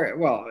think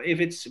if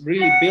it's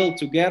really built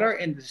together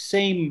in the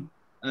same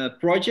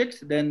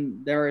project,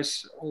 then there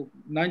is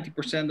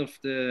 90% of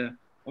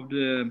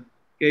the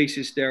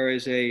cases there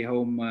is a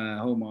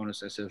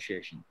homeowners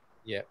association.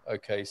 Yeah.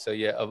 Okay. So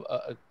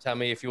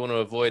Tammy, if you want to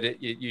avoid it,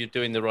 you're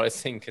doing the right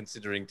thing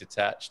considering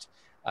detached.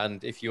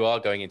 And if you are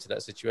going into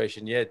that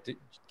situation, get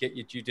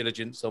your due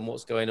diligence on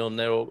what's going on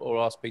there,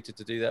 or ask Pieter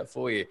to do that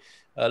for you.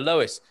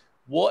 Lois,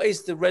 what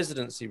is the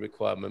residency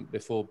requirement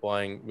before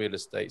buying real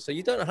estate? So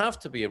you don't have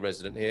to be a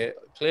resident here,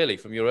 clearly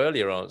from your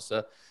earlier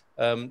answer,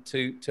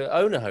 to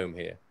own a home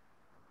here.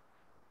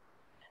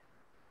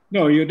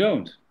 No, you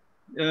don't.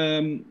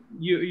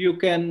 You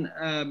can.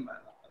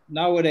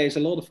 Nowadays, a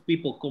lot of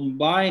people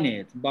combine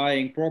it,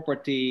 buying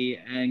property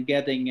and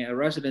getting a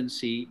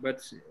residency,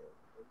 but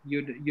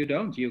you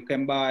don't. You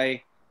can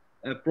buy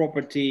a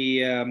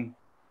property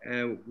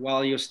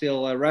while you're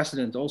still a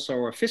resident,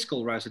 also a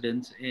fiscal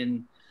resident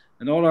in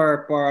another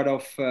part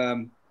of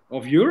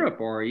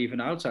Europe or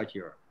even outside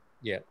Europe.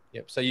 Yeah.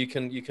 So you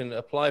can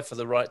apply for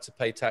the right to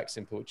pay tax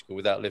in Portugal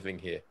without living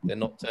here. They're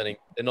not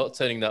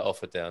turning that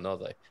offer down, are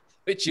they?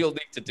 Which you'll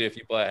need to do if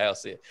you buy a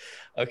house here.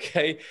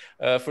 Okay.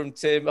 From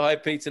Tim, hi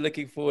Pieter,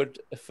 looking for a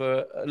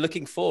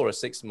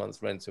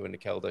 6-month rental in the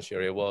Caldas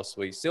area whilst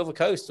we Silver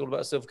Coast, all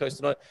about Silver Coast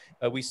tonight.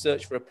 We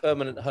search for a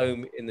permanent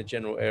home in the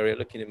general area,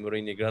 looking in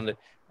Marinha Grande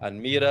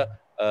and Mira.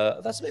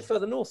 That's a bit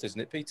further north, isn't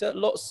it, Pieter?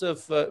 Lots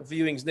of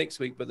viewings next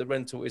week, but the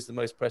rental is the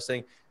most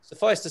pressing.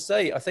 Suffice to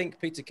say, I think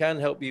Pieter can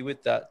help you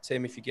with that,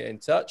 Tim, if you get in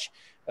touch.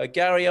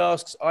 Gary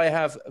asks, I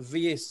have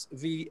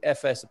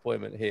VFS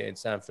appointment here in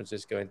San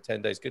Francisco in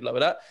 10 days. Good luck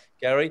with that,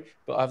 Gary.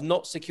 But I've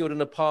not secured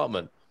an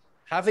apartment.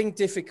 Having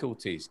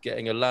difficulties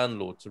getting a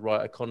landlord to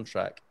write a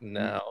contract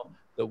now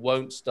that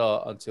won't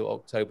start until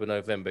October,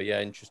 November.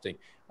 Yeah, interesting.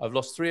 I've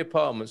lost 3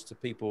 apartments to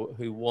people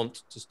who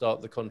want to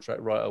start the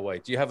contract right away.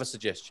 Do you have a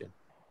suggestion?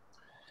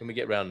 Can we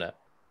get around that?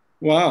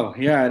 Wow,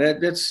 yeah,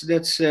 that's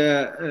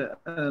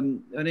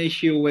an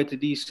issue with the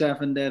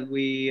D7 that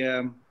we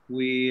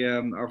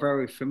are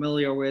very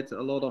familiar with.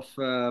 A lot of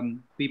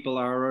people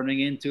are running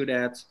into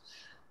that.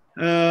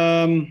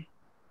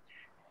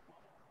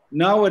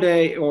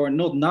 Nowadays, or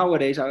not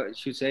nowadays, I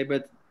should say,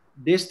 but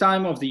this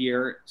time of the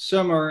year,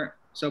 summer,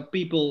 so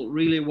people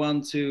really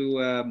want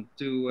to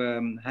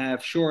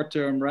have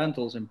short-term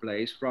rentals in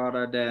place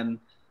rather than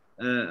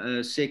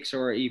 6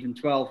 or even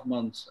 12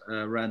 months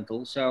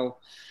rental. So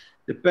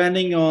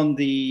depending on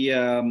the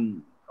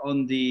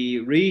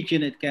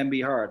region, it can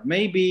be hard.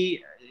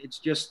 Maybe it's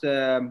just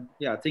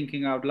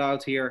thinking out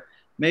loud here.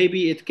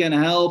 Maybe it can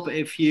help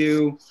if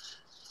you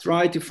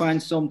try to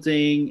find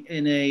something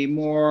in a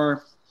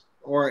more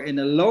or in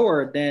a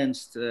lower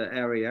dense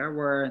area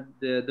where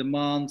the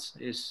demand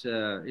is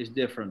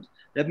different.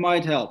 That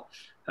might help.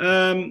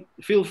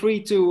 Feel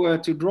free to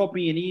drop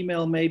me an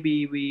email.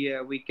 Maybe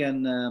we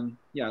can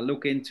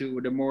look into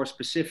the more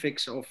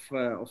specifics of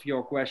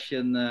your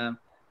question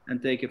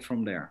and take it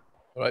from there.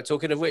 All right.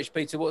 Talking of which,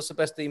 Pieter, what's the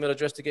best email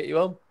address to get you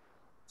on?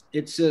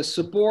 It's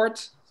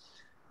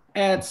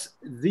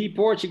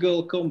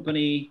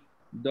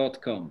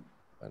support@theportugalcompany.com.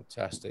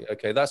 Fantastic.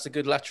 Okay, that's a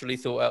good laterally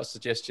thought out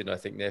suggestion, I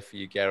think, there for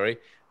you, Gary.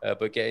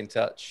 But get in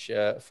touch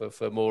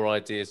for more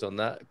ideas on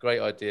that. Great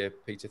idea,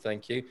 Peter.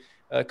 Thank you.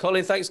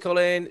 Colin, thanks,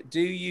 Colin.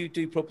 Do you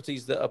do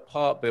properties that are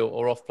part built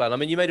or off plan? I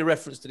mean, you made a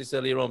reference to this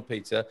earlier on,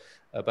 Peter,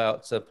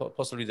 about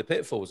possibly the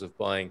pitfalls of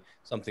buying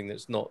something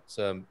that's not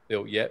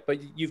built yet. But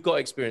you've got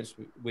experience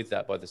with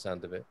that by the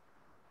sound of it.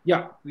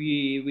 Yeah,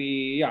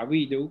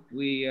 we do.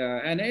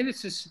 And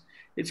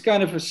it's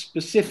kind of a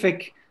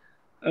specific,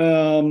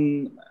 how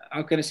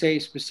can I say,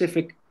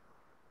 specific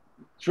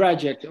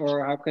traject,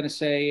 or how can I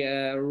say,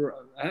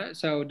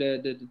 so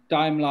the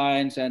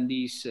timelines and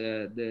these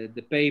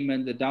the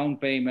payment, the down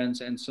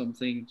payments, and some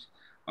things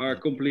are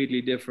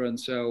completely different.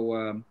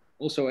 So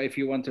also, if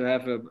you want to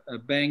have a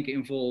bank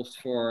involved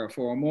for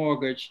a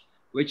mortgage,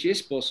 which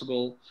is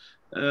possible,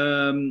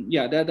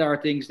 yeah, that are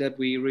things that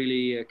we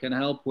really can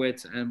help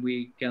with, and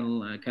we can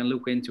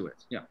look into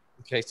it. Yeah.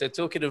 Okay, so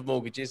talking of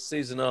mortgages,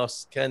 Susan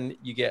asks, can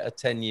you get a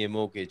 10-year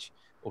mortgage,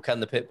 or can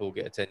the pitbull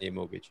get a 10-year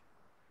mortgage?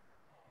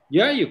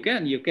 Yeah, you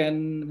can. You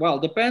can. Well,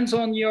 depends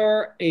on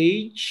your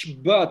age,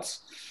 but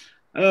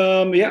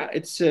yeah,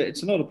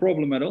 it's not a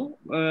problem at all.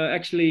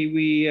 Actually,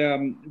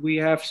 we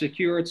have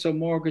secured some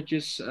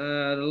mortgages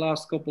the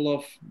last couple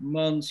of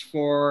months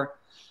for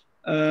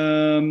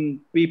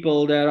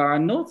people that are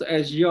not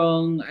as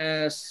young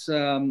as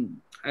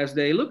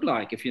they look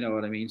like, if you know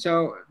what I mean.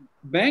 So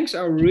banks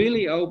are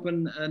really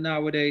open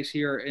nowadays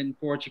here in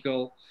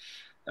Portugal,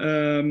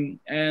 and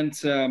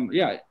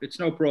yeah, it's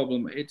no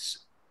problem.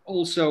 It's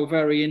also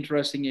very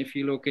interesting if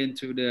you look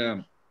into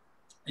the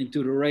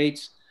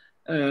rates.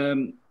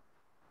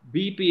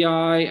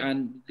 BPI,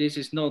 and this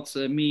is not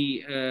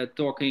me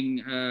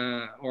talking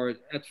or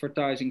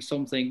advertising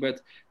something,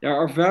 but there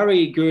are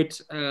very good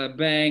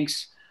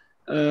banks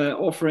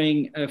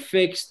offering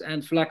fixed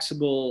and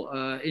flexible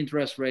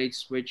interest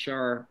rates, which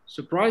are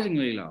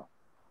surprisingly low.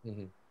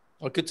 Mm-hmm.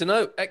 Well, good to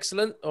know.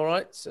 Excellent. All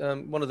right.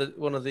 One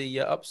of the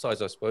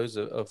upsides, I suppose,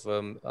 of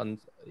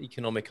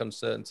economic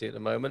uncertainty at the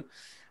moment.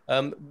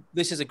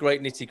 This is a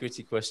great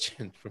nitty-gritty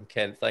question from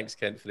Kent. Thanks,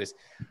 Kent, for this.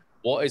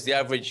 What is the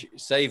average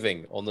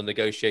saving on the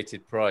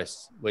negotiated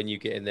price when you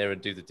get in there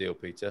and do the deal,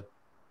 Peter?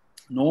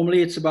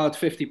 Normally, it's about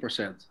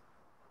 50%.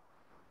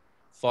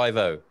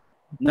 50.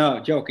 No,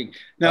 joking.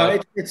 No,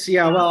 it's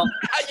yeah. Well,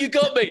 you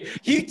got me.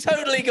 You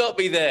totally got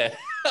me there.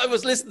 I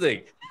was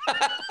listening.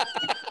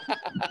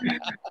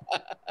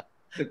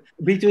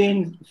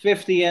 Between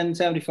 50 and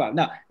 75.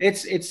 No,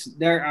 it's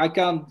there. I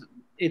can't.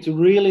 It's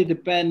really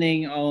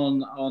depending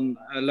on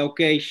a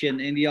location.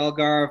 In the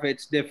Algarve,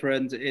 it's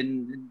different.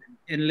 In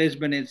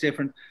Lisbon, it's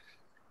different.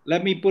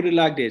 Let me put it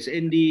like this: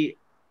 in the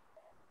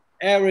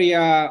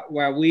area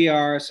where we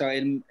are, so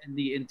in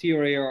the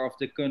interior of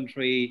the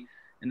country,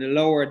 in the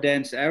lower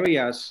dense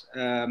areas,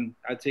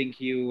 I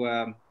think you.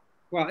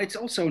 Well, it's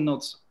also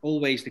not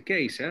always the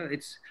case.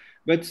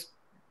 But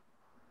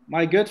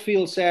my gut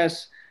feel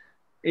says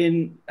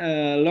in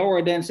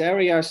lower dense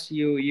areas,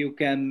 you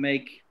can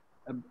make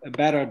a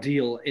better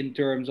deal in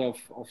terms of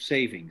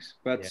savings.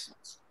 But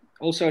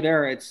also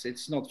there,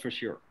 it's not for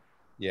sure.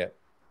 Yeah.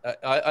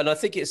 And I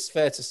think it's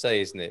fair to say,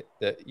 isn't it,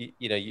 that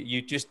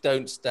you just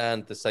don't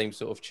stand the same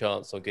sort of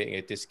chance on getting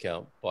a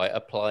discount by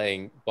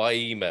applying by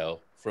email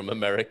from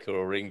America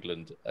or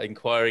England,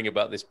 inquiring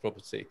about this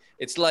property.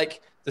 It's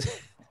like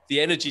the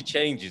energy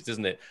changes,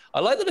 doesn't it? I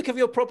like the look of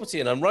your property,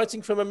 and I'm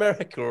writing from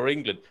America or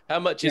England. How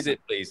much is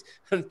it, please?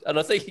 And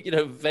I think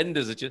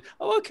vendors are just,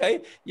 oh,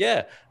 okay,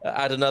 yeah,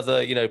 add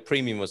another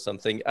premium or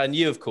something. And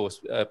you, of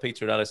course,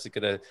 Peter and Alice, are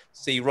going to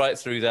see right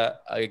through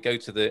that. Go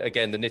to the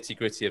nitty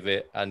gritty of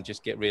it and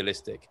just get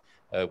realistic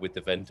with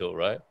the vendor,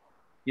 right?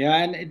 Yeah,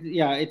 and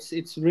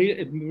it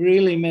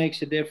really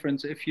makes a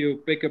difference if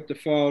you pick up the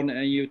phone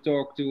and you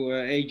talk to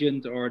an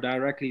agent or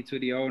directly to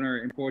the owner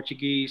in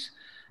Portuguese.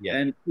 Yeah.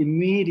 And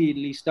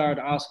immediately start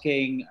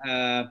asking,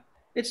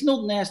 it's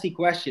not nasty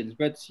questions,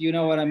 but you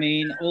know what I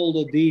mean? All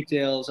the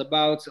details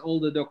about all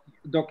the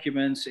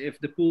documents, if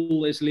the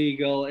pool is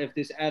legal, if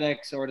this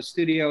annex or the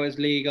studio is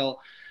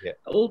legal,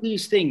 all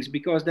these things,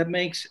 because that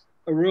makes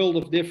a world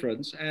of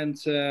difference. And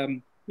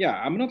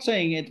yeah, I'm not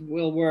saying it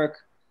will work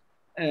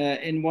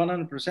in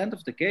 100%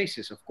 of the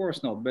cases, of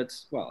course not, but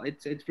well,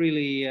 it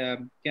really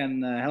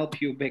can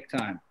help you big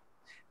time.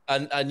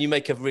 And you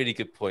make a really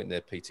good point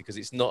there, Peter, because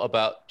it's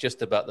not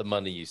just about the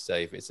money you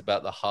save. It's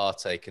about the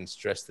heartache and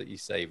stress that you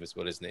save as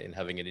well, isn't it, in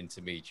having an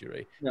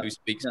intermediary who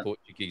speaks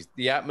Portuguese.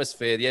 The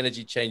atmosphere, the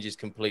energy changes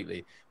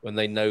completely when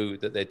they know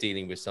that they're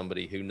dealing with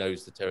somebody who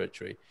knows the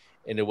territory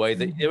in a way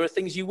that there are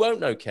things you won't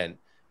know, Kent,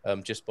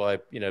 just by,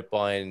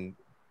 buying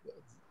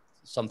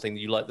something that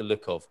you like the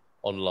look of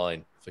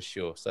online, for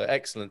sure. So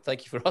excellent.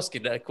 Thank you for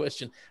asking that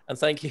question, and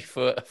thank you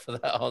for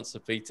that answer,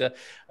 Peter.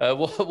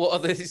 What are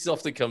this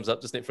often comes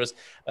up, doesn't it, for us?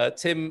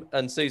 Tim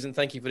and Susan,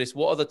 thank you for this.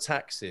 What are the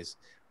taxes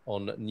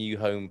on new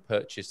home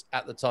purchase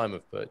at the time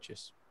of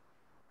purchase?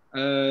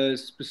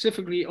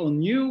 Specifically on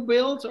new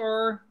builds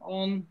or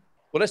on?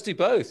 Well, let's do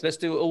both. Let's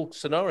do all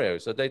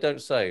scenarios. So they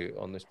don't say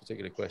on this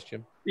particular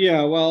question.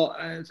 Yeah, well,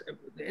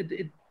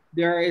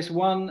 there is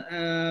one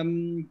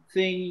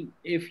thing.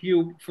 If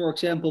you, for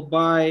example,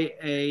 buy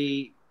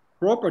a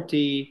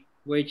property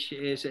which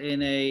is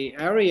in a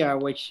area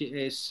which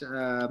is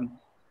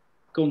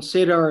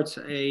considered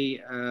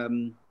a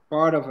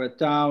part of a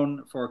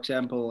town, for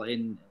example,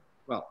 in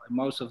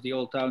most of the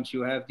old towns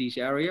you have these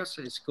areas.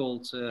 It's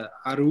called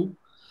Aru.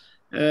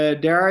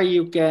 There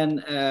you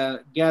can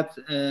get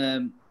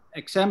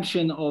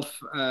exemption of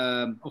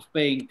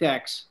paying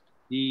tax,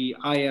 the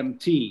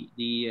IMT,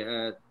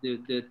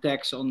 the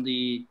tax on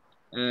the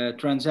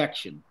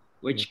transaction,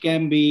 which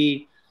can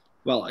be,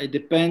 well, it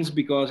depends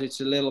because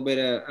it's a little bit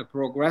a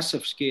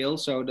progressive scale.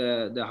 So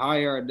the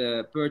higher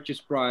the purchase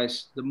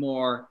price,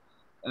 the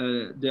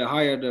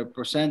higher the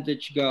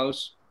percentage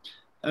goes.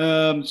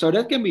 So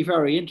that can be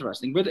very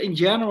interesting. But in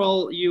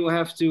general, you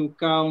have to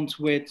count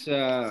with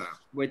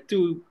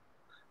two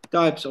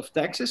types of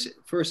taxes.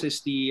 First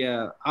is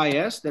the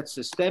IS, that's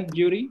the stamp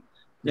duty.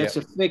 That's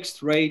a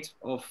fixed rate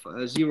of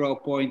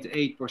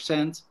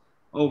 0.8%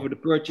 over the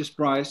purchase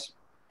price.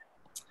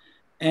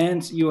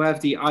 And you have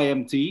the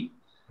IMT.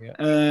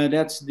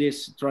 That's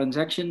this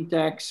transaction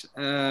tax.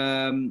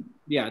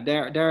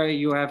 There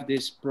you have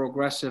this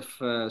progressive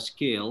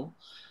scale.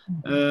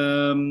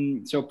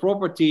 So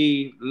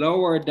property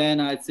lower than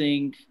I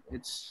think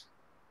it's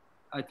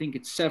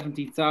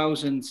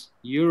 70,000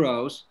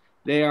 euros.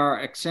 They are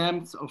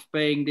exempt of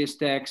paying this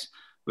tax,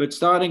 but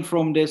starting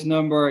from this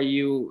number,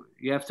 you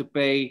have to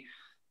pay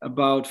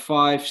about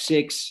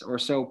 5-6 or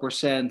so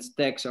 %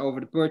 tax over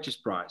the purchase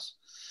price.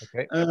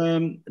 Okay.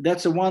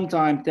 That's a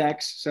one-time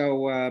tax,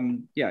 so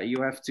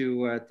you have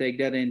to take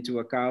that into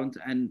account,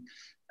 and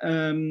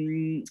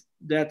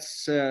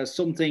that's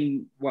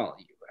something. Well,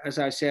 as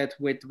I said,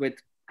 with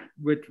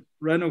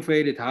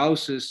renovated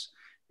houses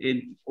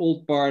in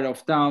old part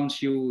of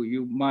towns,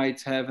 you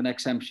might have an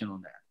exemption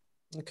on that.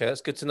 Okay,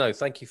 that's good to know.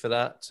 Thank you for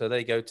that. So there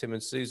you go, Tim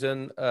and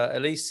Susan.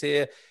 Elise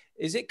here.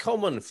 Is it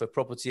common for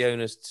property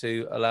owners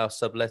to allow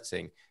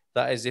subletting?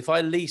 That is, if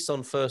I lease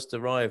on first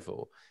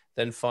arrival,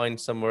 then find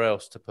somewhere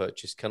else to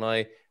purchase, can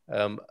I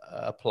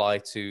apply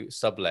to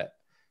sublet?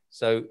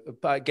 So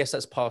I guess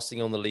that's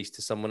passing on the lease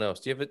to someone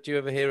else. Do you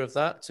ever hear of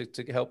that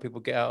to help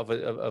people get out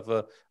of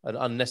an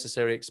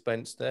unnecessary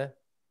expense there?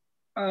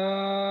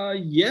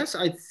 Yes,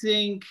 I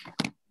think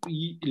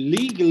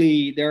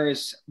legally there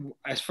is,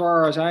 as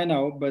far as I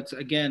know, but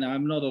again,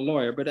 I'm not a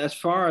lawyer, but as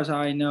far as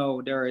I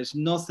know, there is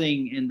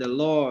nothing in the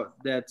law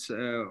that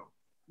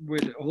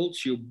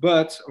holds you.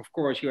 But of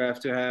course, you have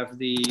to have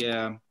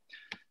you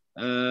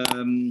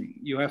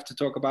have to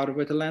talk about it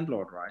with the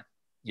landlord, right?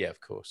 Yeah,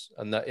 of course.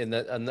 And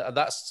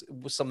that's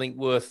something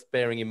worth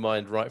bearing in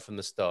mind right from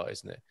the start,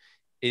 isn't it?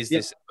 Is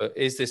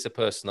this a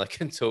person I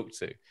can talk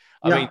to?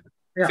 I mean,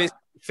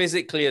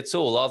 physically at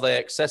all, are they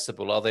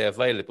accessible? Are they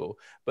available?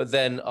 But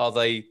then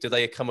do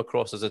they come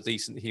across as a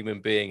decent human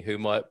being who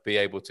might be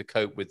able to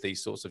cope with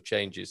these sorts of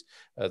changes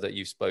that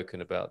you've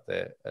spoken about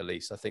there,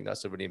 Elise? I think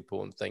that's a really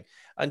important thing.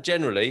 And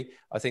generally,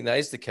 I think that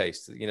is the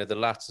case. You know, the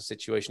latter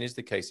situation is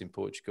the case in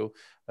Portugal,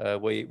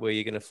 where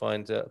you're going to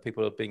find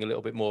people are being a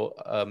little bit more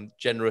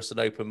generous and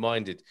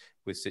open-minded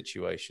with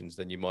situations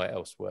than you might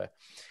elsewhere.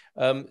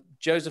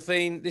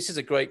 Josephine, this is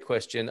a great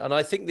question, and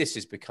I think this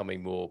is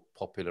becoming more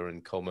popular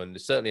and common,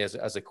 certainly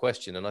as a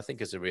question, and I think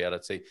as a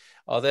reality.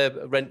 Are there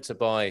rent to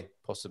buy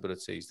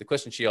possibilities? The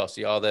question she asked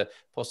you, are there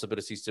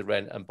possibilities to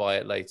rent and buy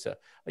it later?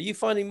 Are you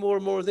finding more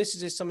and more of this?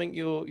 Is this something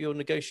you're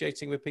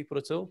negotiating with people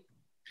at all?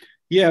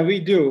 Yeah, we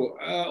do,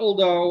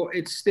 although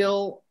it's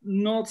still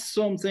not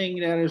something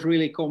that is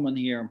really common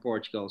here in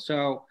Portugal.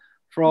 So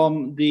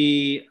from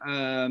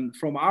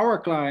our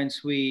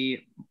clients,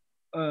 we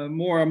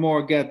more and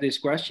more get this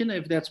question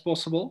if that's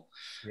possible.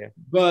 Yeah.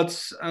 But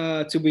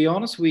to be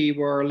honest, we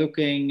were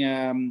looking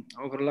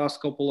over the last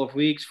couple of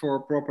weeks for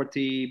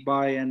property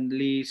buy and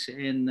lease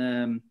in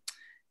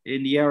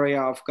the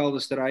area of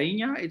Caldas da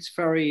Rainha. It's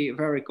very,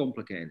 very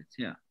complicated.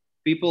 Yeah,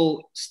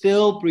 people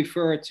still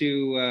prefer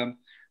to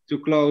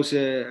close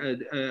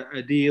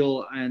a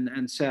deal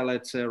and sell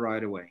it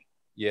right away.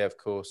 Yeah, of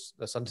course.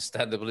 That's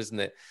understandable, isn't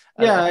it?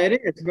 Yeah,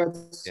 it is. But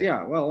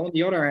well, on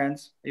the other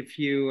hand, if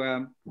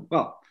you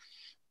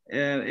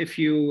if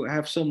you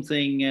have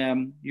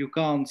something you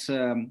can't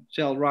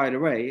sell right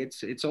away,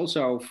 it's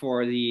also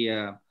for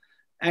the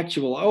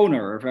actual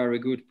owner a very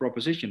good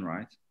proposition,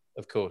 right?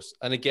 Of course.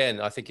 And again,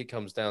 I think it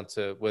comes down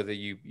to whether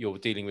you're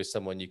dealing with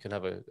someone you can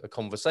have a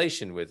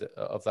conversation with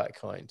of that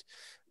kind.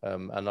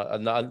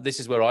 And this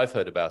is where I've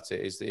heard about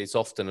it, is that it's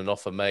often an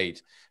offer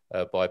made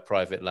by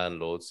private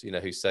landlords, you know,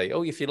 who say,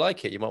 oh, if you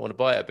like it, you might want to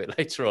buy it a bit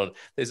later on.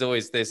 There's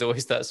always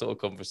that sort of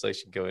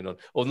conversation going on,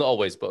 or not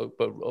always,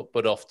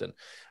 but often.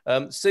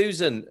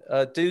 Susan,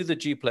 do the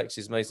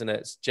duplexes,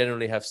 maisonettes,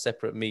 generally have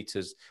separate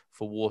meters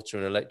for water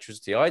and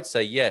electricity? I'd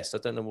say yes. I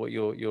don't know what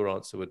your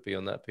answer would be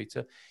on that,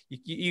 Pieter.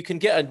 You can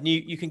get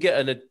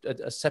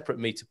a separate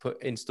meter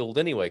installed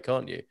anyway,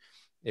 can't you,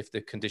 if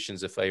the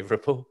conditions are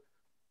favourable?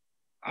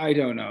 I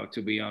don't know,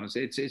 to be honest.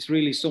 It's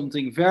really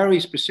something very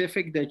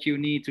specific that you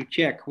need to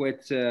check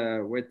with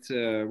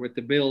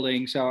the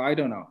building. So I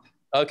don't know.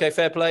 Okay,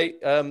 fair play.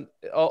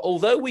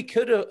 Although we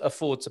could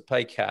afford to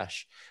pay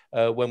cash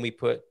when we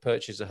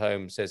purchase a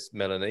home, says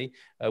Melanie,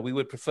 we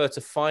would prefer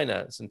to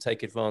finance and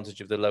take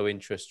advantage of the low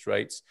interest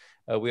rates.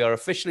 We are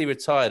officially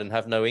retired and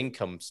have no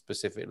income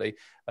specifically.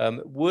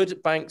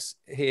 Would banks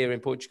here in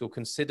Portugal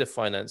consider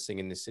financing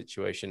in this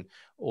situation,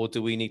 or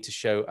do we need to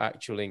show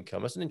actual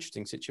income? That's an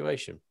interesting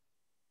situation.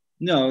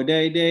 No,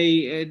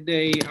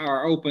 they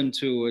are open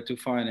to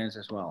finance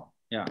as well.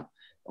 Yeah,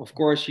 of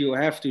course you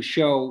have to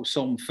show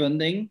some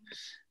funding,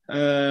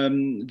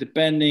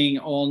 depending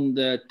on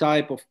the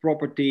type of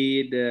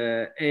property,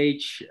 the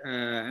age,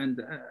 and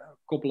a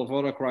couple of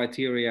other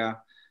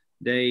criteria.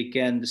 They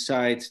can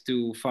decide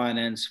to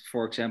finance,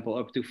 for example,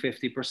 up to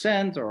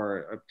 50%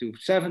 or up to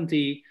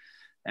 70%.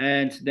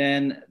 And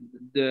then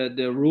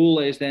the rule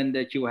is then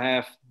that you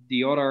have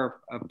the other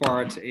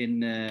part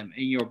in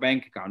your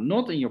bank account,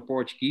 not in your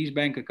Portuguese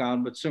bank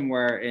account, but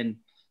somewhere in,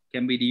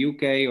 can be the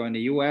UK or in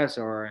the US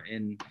or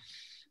in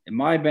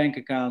my bank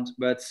account.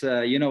 But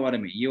you know what I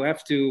mean. You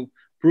have to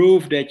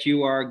prove that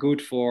you are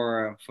good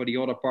for the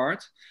other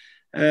part.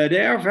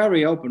 They are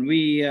very open.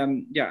 We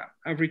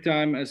every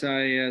time, as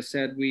I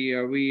said,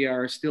 we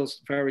are still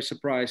very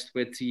surprised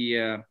with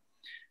the.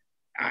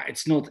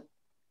 It's not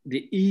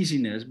the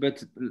easiness,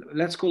 but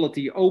let's call it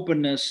the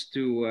openness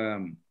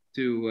to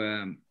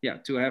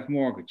have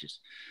mortgages.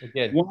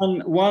 Again,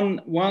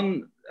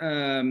 one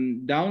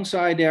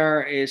downside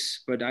there is,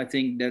 but I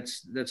think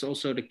that's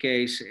also the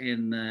case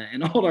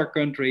in other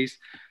countries.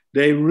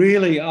 They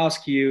really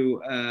ask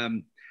you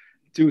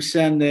to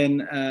send in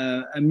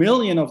 1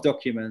 million of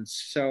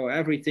documents. So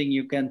everything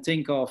you can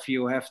think of,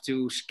 you have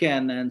to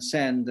scan and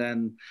send.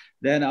 And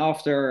then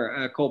after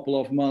a couple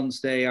of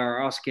months, they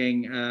are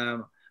asking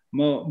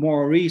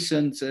more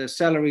recent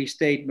salary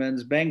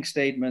statements, bank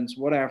statements,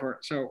 whatever.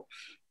 So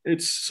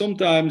it's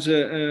sometimes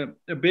a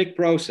big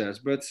process,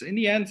 but in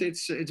the end,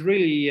 it's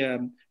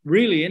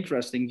really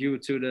interesting due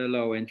to the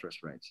low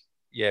interest rates.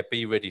 Yeah,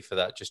 be ready for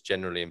that just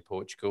generally in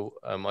Portugal.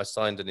 I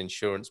signed an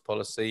insurance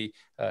policy,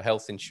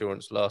 health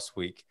insurance last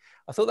week.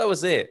 I thought that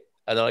was it.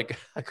 And I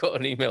got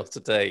an email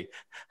today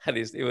and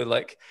it was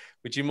like,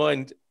 would you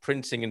mind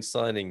printing and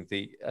signing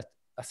the,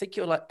 I think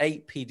you're like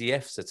 8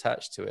 PDFs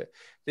attached to it.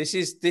 This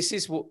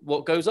is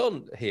what goes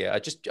on here.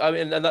 I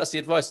mean, and that's the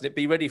advice. And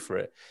be ready for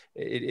it.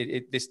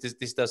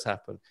 This does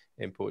happen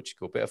in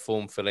Portugal. Bit of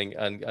form filling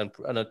and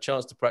a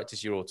chance to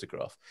practice your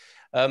autograph.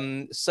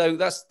 So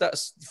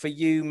that's for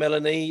you,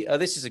 Melanie.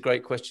 This is a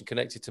great question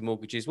connected to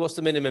mortgages. What's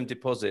the minimum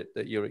deposit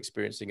that you're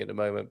experiencing at the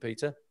moment,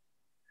 Pieter?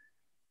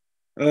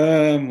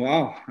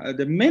 Wow,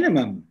 the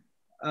minimum.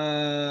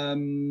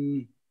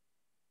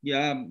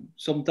 Yeah,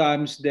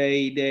 sometimes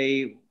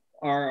they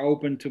are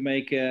open to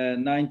make a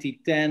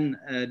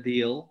 90-10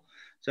 deal.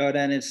 So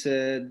then it's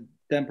 10%.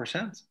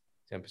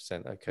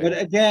 10%, okay. But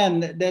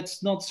again,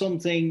 that's not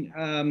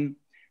something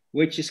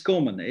which is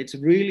common. It's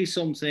really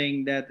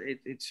something that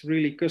it's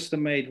really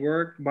custom-made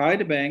work by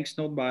the banks,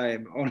 not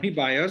only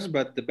by us,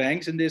 but the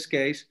banks in this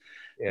case.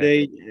 Yeah.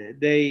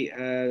 They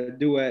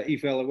do an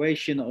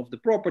evaluation of the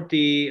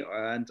property,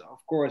 and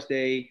of course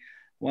they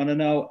want to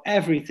know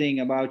everything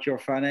about your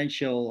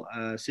financial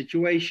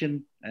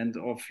situation and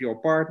of your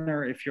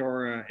partner if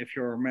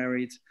you're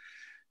married.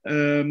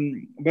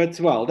 But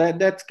well,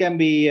 that can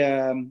be,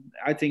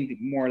 I think,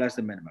 more or less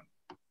the minimum.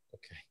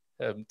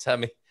 Okay,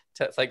 Tammy,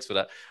 thanks for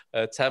that.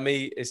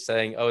 Tammy is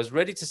saying, I was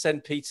ready to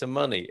send Pieter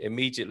money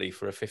immediately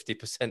for a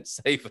 50%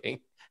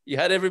 saving. You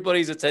had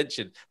everybody's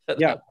attention at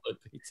that point,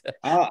 Pieter.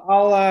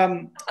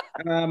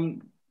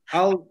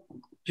 I'll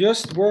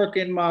just work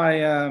in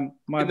my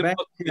bank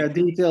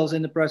details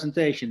in the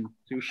presentation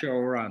to show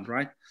around,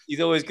 right? He's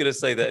always going to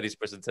say that in his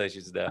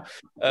presentations now.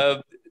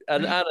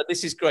 And Anna,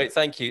 this is great.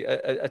 Thank you.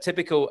 A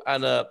typical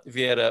Anna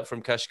Vieira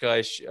from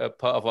Cascais,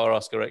 part of our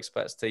Ask Our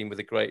Expats team, with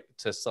a great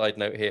side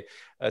note here.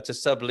 To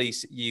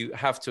sublease, you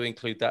have to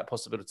include that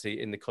possibility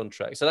in the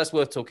contract. So that's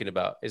worth talking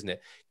about, isn't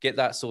it? Get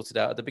that sorted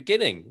out at the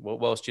beginning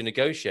whilst you're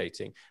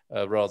negotiating,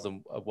 rather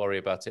than worry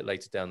about it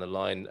later down the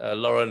line.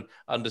 Lauren,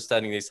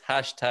 understanding this,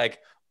 hashtag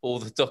all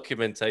the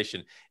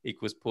documentation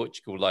equals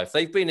Portugal life.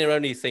 They've been here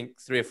only, I think,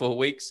 3 or 4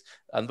 weeks,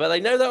 but they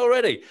know that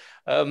already.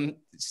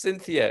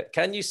 Cynthia,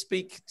 can you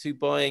speak to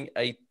buying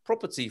a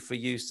property for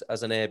use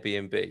as an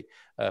Airbnb?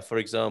 For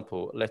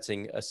example,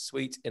 letting a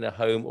suite in a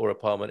home or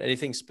apartment,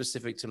 anything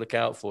specific to look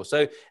out for?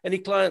 So any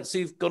clients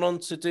who've gone on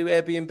to do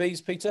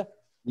Airbnbs, Pieter?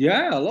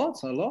 Yeah, a lot.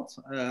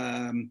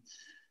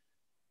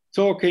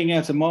 Talking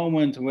at the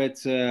moment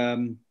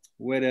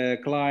with a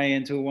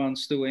client who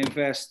wants to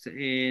invest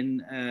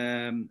in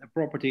a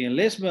property in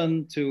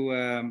Lisbon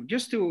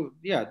just to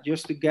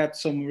get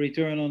some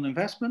return on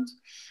investment.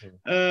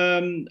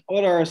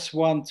 Others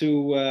want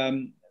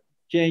to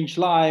change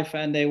life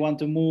and they want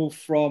to move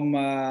from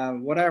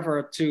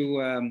whatever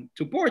to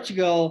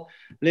Portugal,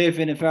 live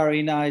in a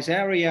very nice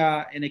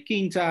area in a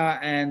quinta,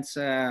 and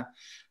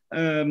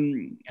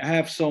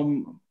have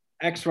some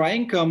extra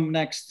income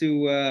next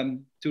to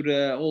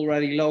the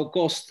already low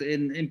cost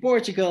in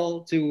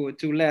Portugal to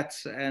let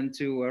and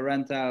to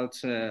rent out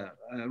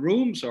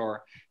rooms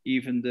or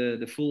even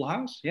the full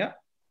house. Yeah.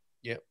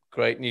 Yep,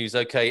 great news.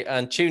 Okay,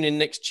 and tune in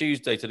next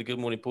Tuesday to the Good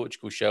Morning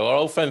Portugal show. Our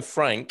old friend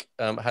Frank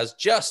has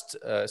just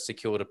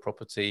secured a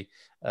property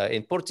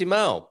in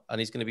Portimão, and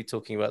he's going to be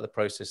talking about the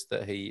process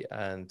that he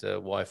and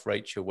wife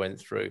Rachel went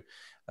through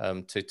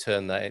to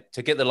turn that,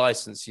 to get the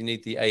license. You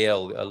need the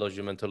AL,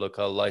 Alojamento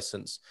Local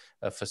license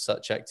for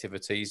such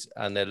activities,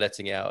 and they're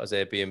letting it out as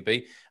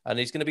Airbnb. And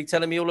he's going to be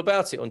telling me all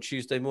about it on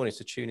Tuesday morning,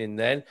 so tune in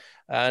then.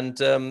 And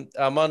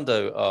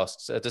Armando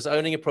asks, does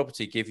owning a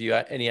property give you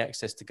any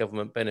access to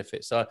government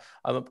benefits? So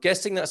I'm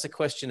guessing that's a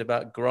question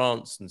about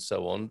grants and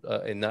so on,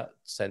 in that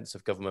sense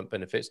of government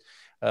benefits.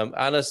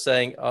 Anna's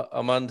saying,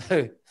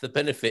 Armando, the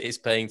benefit is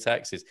paying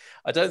taxes.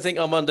 I don't think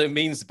Armando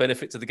means the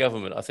benefit to the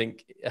government. I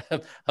think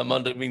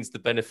Armando means the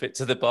benefit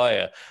to the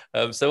buyer.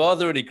 So are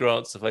there any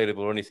grants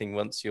available or anything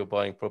once you're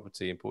buying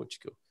property in Portugal?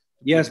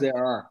 Yes, there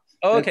are.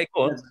 Oh, okay,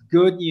 go on. That's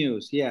good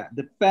news. Yeah,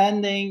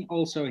 depending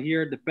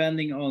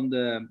on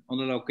the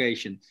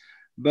location,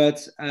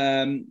 but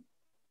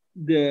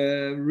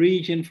the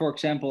region, for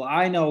example,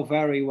 I know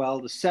very well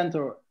the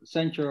center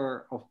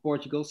of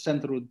Portugal,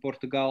 Centro de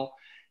Portugal,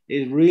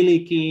 is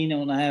really keen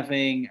on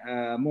having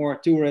more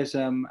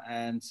tourism,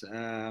 and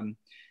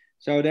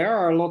so there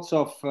are lots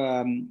of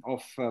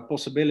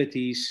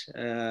possibilities.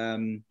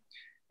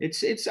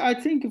 It's I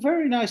think a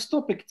very nice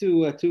topic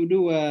to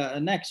do a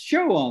next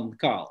show on,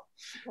 Carl.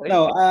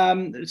 No,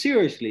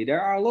 seriously,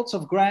 there are lots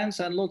of grants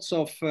and lots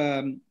of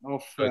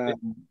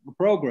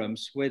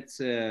programs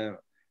with,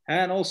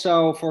 and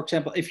also, for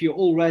example, if you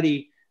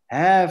already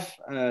have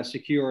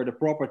secured a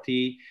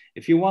property,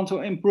 if you want to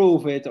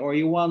improve it, or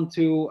you want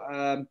to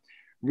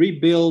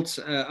rebuild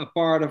a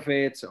part of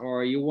it,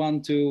 or you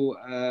want to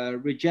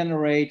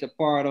regenerate a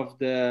part of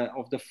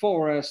the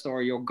forest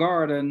or your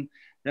garden,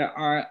 there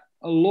are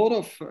a lot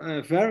of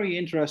very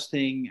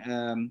interesting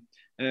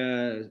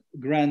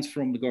grants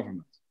from the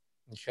government.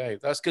 Okay,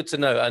 that's good to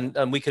know.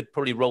 And we could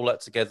probably roll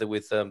that together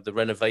with the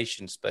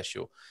renovation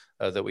special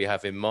that we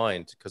have in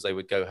mind, because they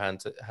would go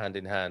hand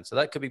in hand. So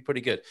that could be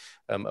pretty good,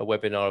 a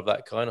webinar of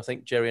that kind. I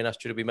think Jerry and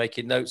Astrid will be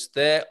making notes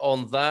there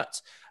on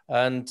that.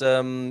 And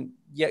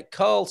yeah,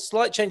 Carl,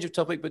 slight change of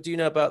topic, but do you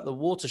know about the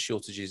water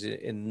shortages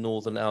in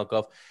Northern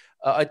Algarve?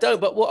 I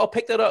don't, but I'll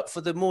pick that up for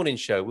the morning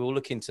show. We'll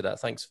look into that.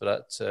 Thanks for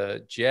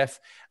that,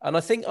 Jeff. And I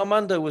think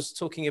Armando was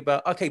talking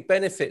about, okay,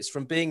 benefits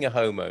from being a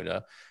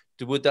homeowner.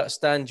 Would that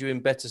stand you in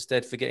better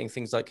stead for getting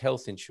things like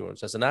health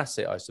insurance as an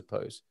asset, I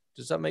suppose?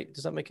 Does that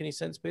make any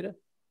sense, Peter?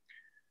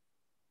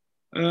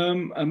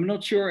 I'm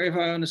not sure if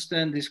I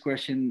understand this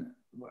question.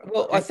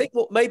 Well, I think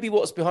maybe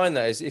what's behind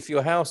that is, if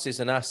your house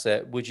is an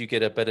asset, would you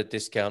get a better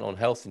discount on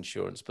health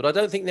insurance? But I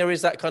don't think there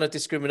is that kind of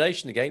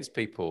discrimination against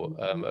people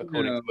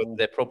according to whether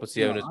they're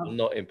property owners or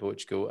not in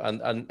Portugal.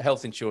 And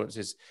health insurance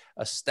is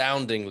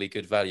astoundingly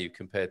good value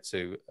compared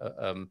to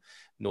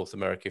North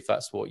America, if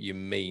that's what you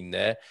mean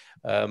there.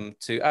 And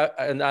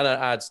Anna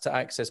adds, to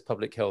access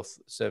public health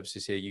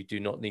services here, you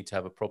do not need to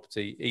have a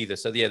property either.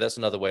 So yeah, that's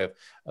another way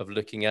of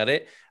looking at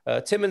it.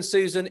 Tim and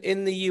Susan,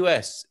 in the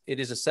US,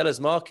 it is a seller's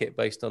market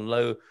based on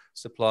low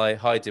supply,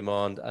 high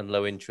demand, and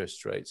low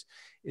interest rates.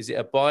 Is it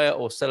a buyer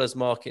or seller's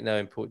market now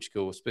in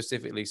Portugal,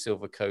 specifically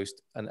Silver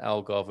Coast and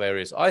Algarve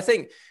areas? I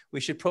think we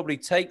should probably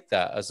take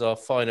that as our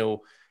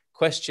final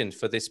question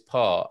for this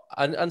part,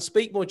 and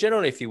speak more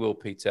generally, if you will,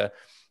 Peter,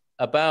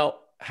 about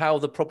how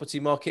the property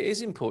market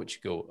is in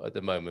Portugal at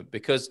the moment,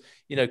 because,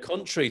 you know,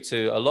 contrary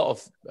to a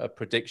lot of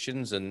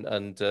predictions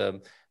and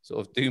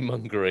sort of doom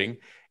mongering,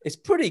 it's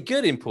pretty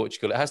good in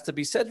Portugal. It has to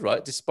be said,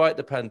 right? Despite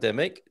the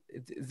pandemic,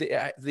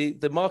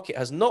 the market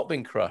has not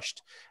been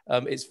crushed.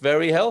 It's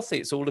very healthy.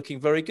 It's all looking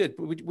very good.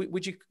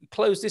 Would you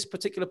close this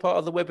particular part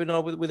of the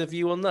webinar with a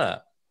view on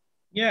that?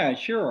 Yeah,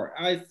 sure.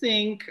 I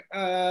think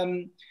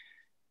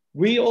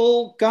we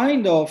all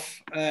kind of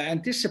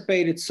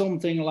anticipated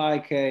something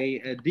like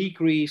a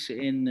decrease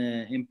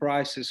in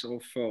prices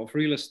of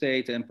real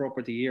estate and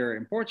property here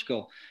in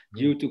Portugal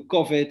due to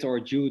COVID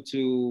or due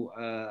to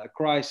a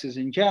crisis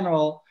in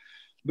general.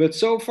 But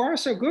so far,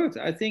 so good.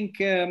 I think,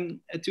 to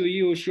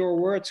use your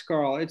words,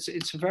 Carl,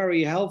 it's a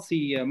very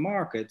healthy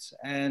market.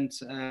 And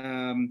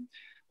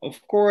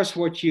of course,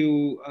 what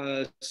you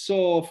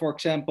saw, for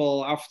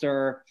example,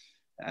 after,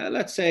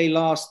 let's say,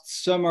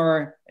 last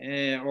summer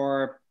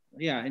or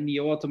in the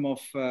autumn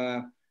of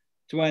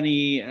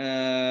 2020,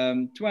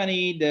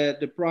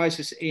 the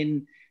prices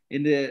in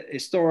the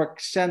historic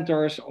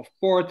centers of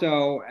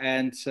Porto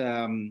and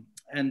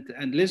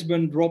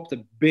Lisbon dropped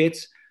a bit,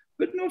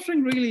 but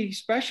nothing really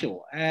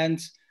special.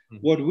 And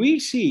what we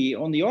see,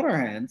 on the other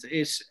hand,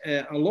 is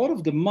a lot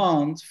of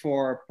demand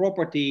for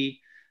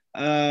property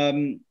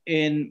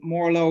in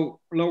more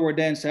lower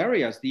dense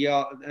areas. Not the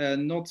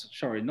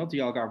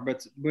Algarve,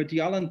 but the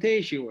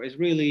Alentejo is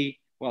really,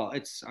 well,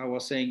 is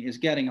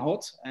getting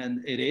hot,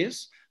 and it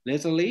is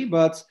literally,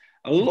 but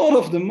a lot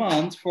of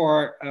demand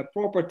for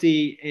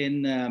property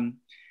in the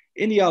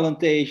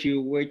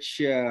Alentejo,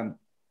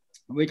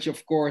 which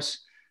of course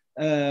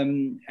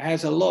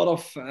has a lot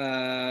of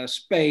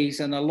space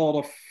and a lot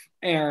of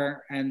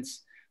air, and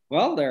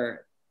well,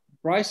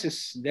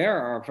 prices there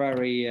are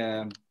very,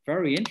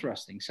 very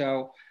interesting.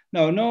 So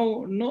not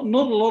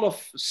a lot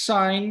of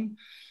sign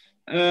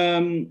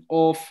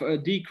of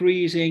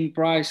decreasing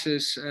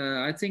prices.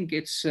 I think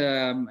it's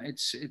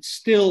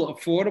still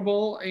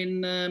affordable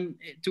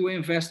to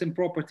invest in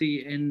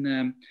property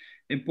in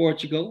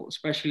Portugal,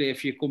 especially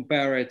if you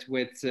compare it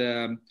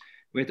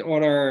with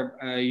other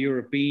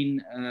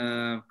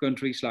European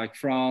countries like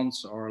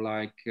France or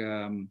like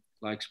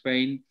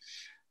Spain.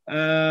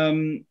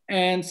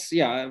 And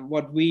yeah,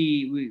 what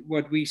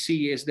we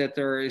see is that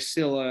there is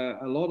still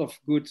a lot of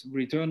good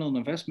return on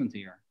investment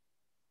here.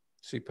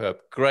 Superb.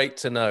 Great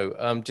to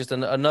know. Just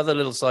another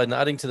little side note,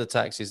 adding to the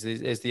taxes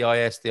is the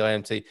IS, the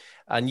IMT,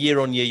 and year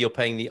on year, you're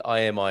paying the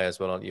IMI as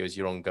well, aren't you, as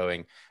your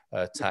ongoing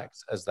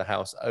tax as the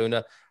house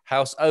owner.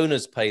 House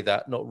owners pay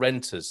that, not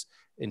renters,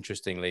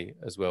 interestingly,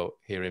 as well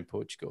here in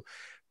Portugal.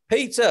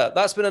 Peter,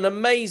 that's been an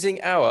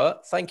amazing hour.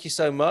 Thank you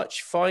so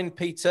much. Find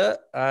Peter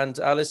and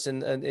Alice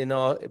in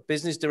our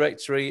business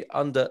directory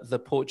under the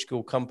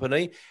Portugal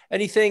Company.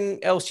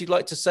 Anything else you'd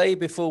like to say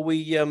before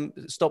we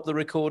stop the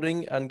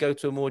recording and go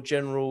to a more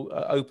general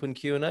open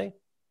Q&A?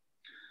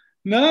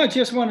 No, I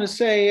just want to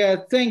say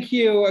thank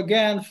you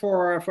again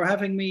for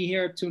having me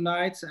here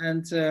tonight.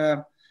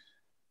 And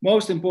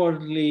most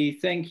importantly,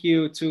 thank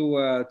you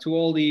to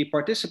all the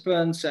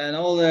participants and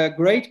all the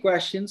great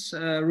questions.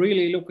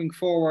 Really looking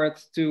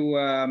forward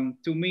to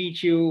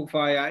meet you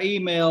via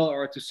email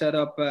or to set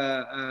up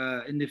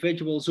an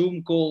individual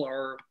Zoom call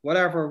or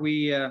whatever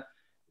we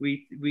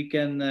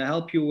can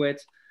help you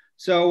with.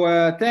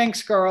 So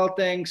thanks, Carl.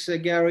 Thanks,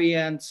 Gary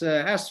and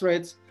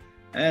Astrid.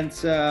 And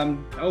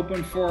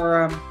open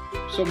for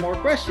some more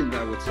questions,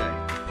 I would say.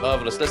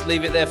 Marvelous. Let's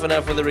leave it there for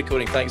now for the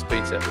recording. Thanks,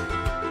 Peter.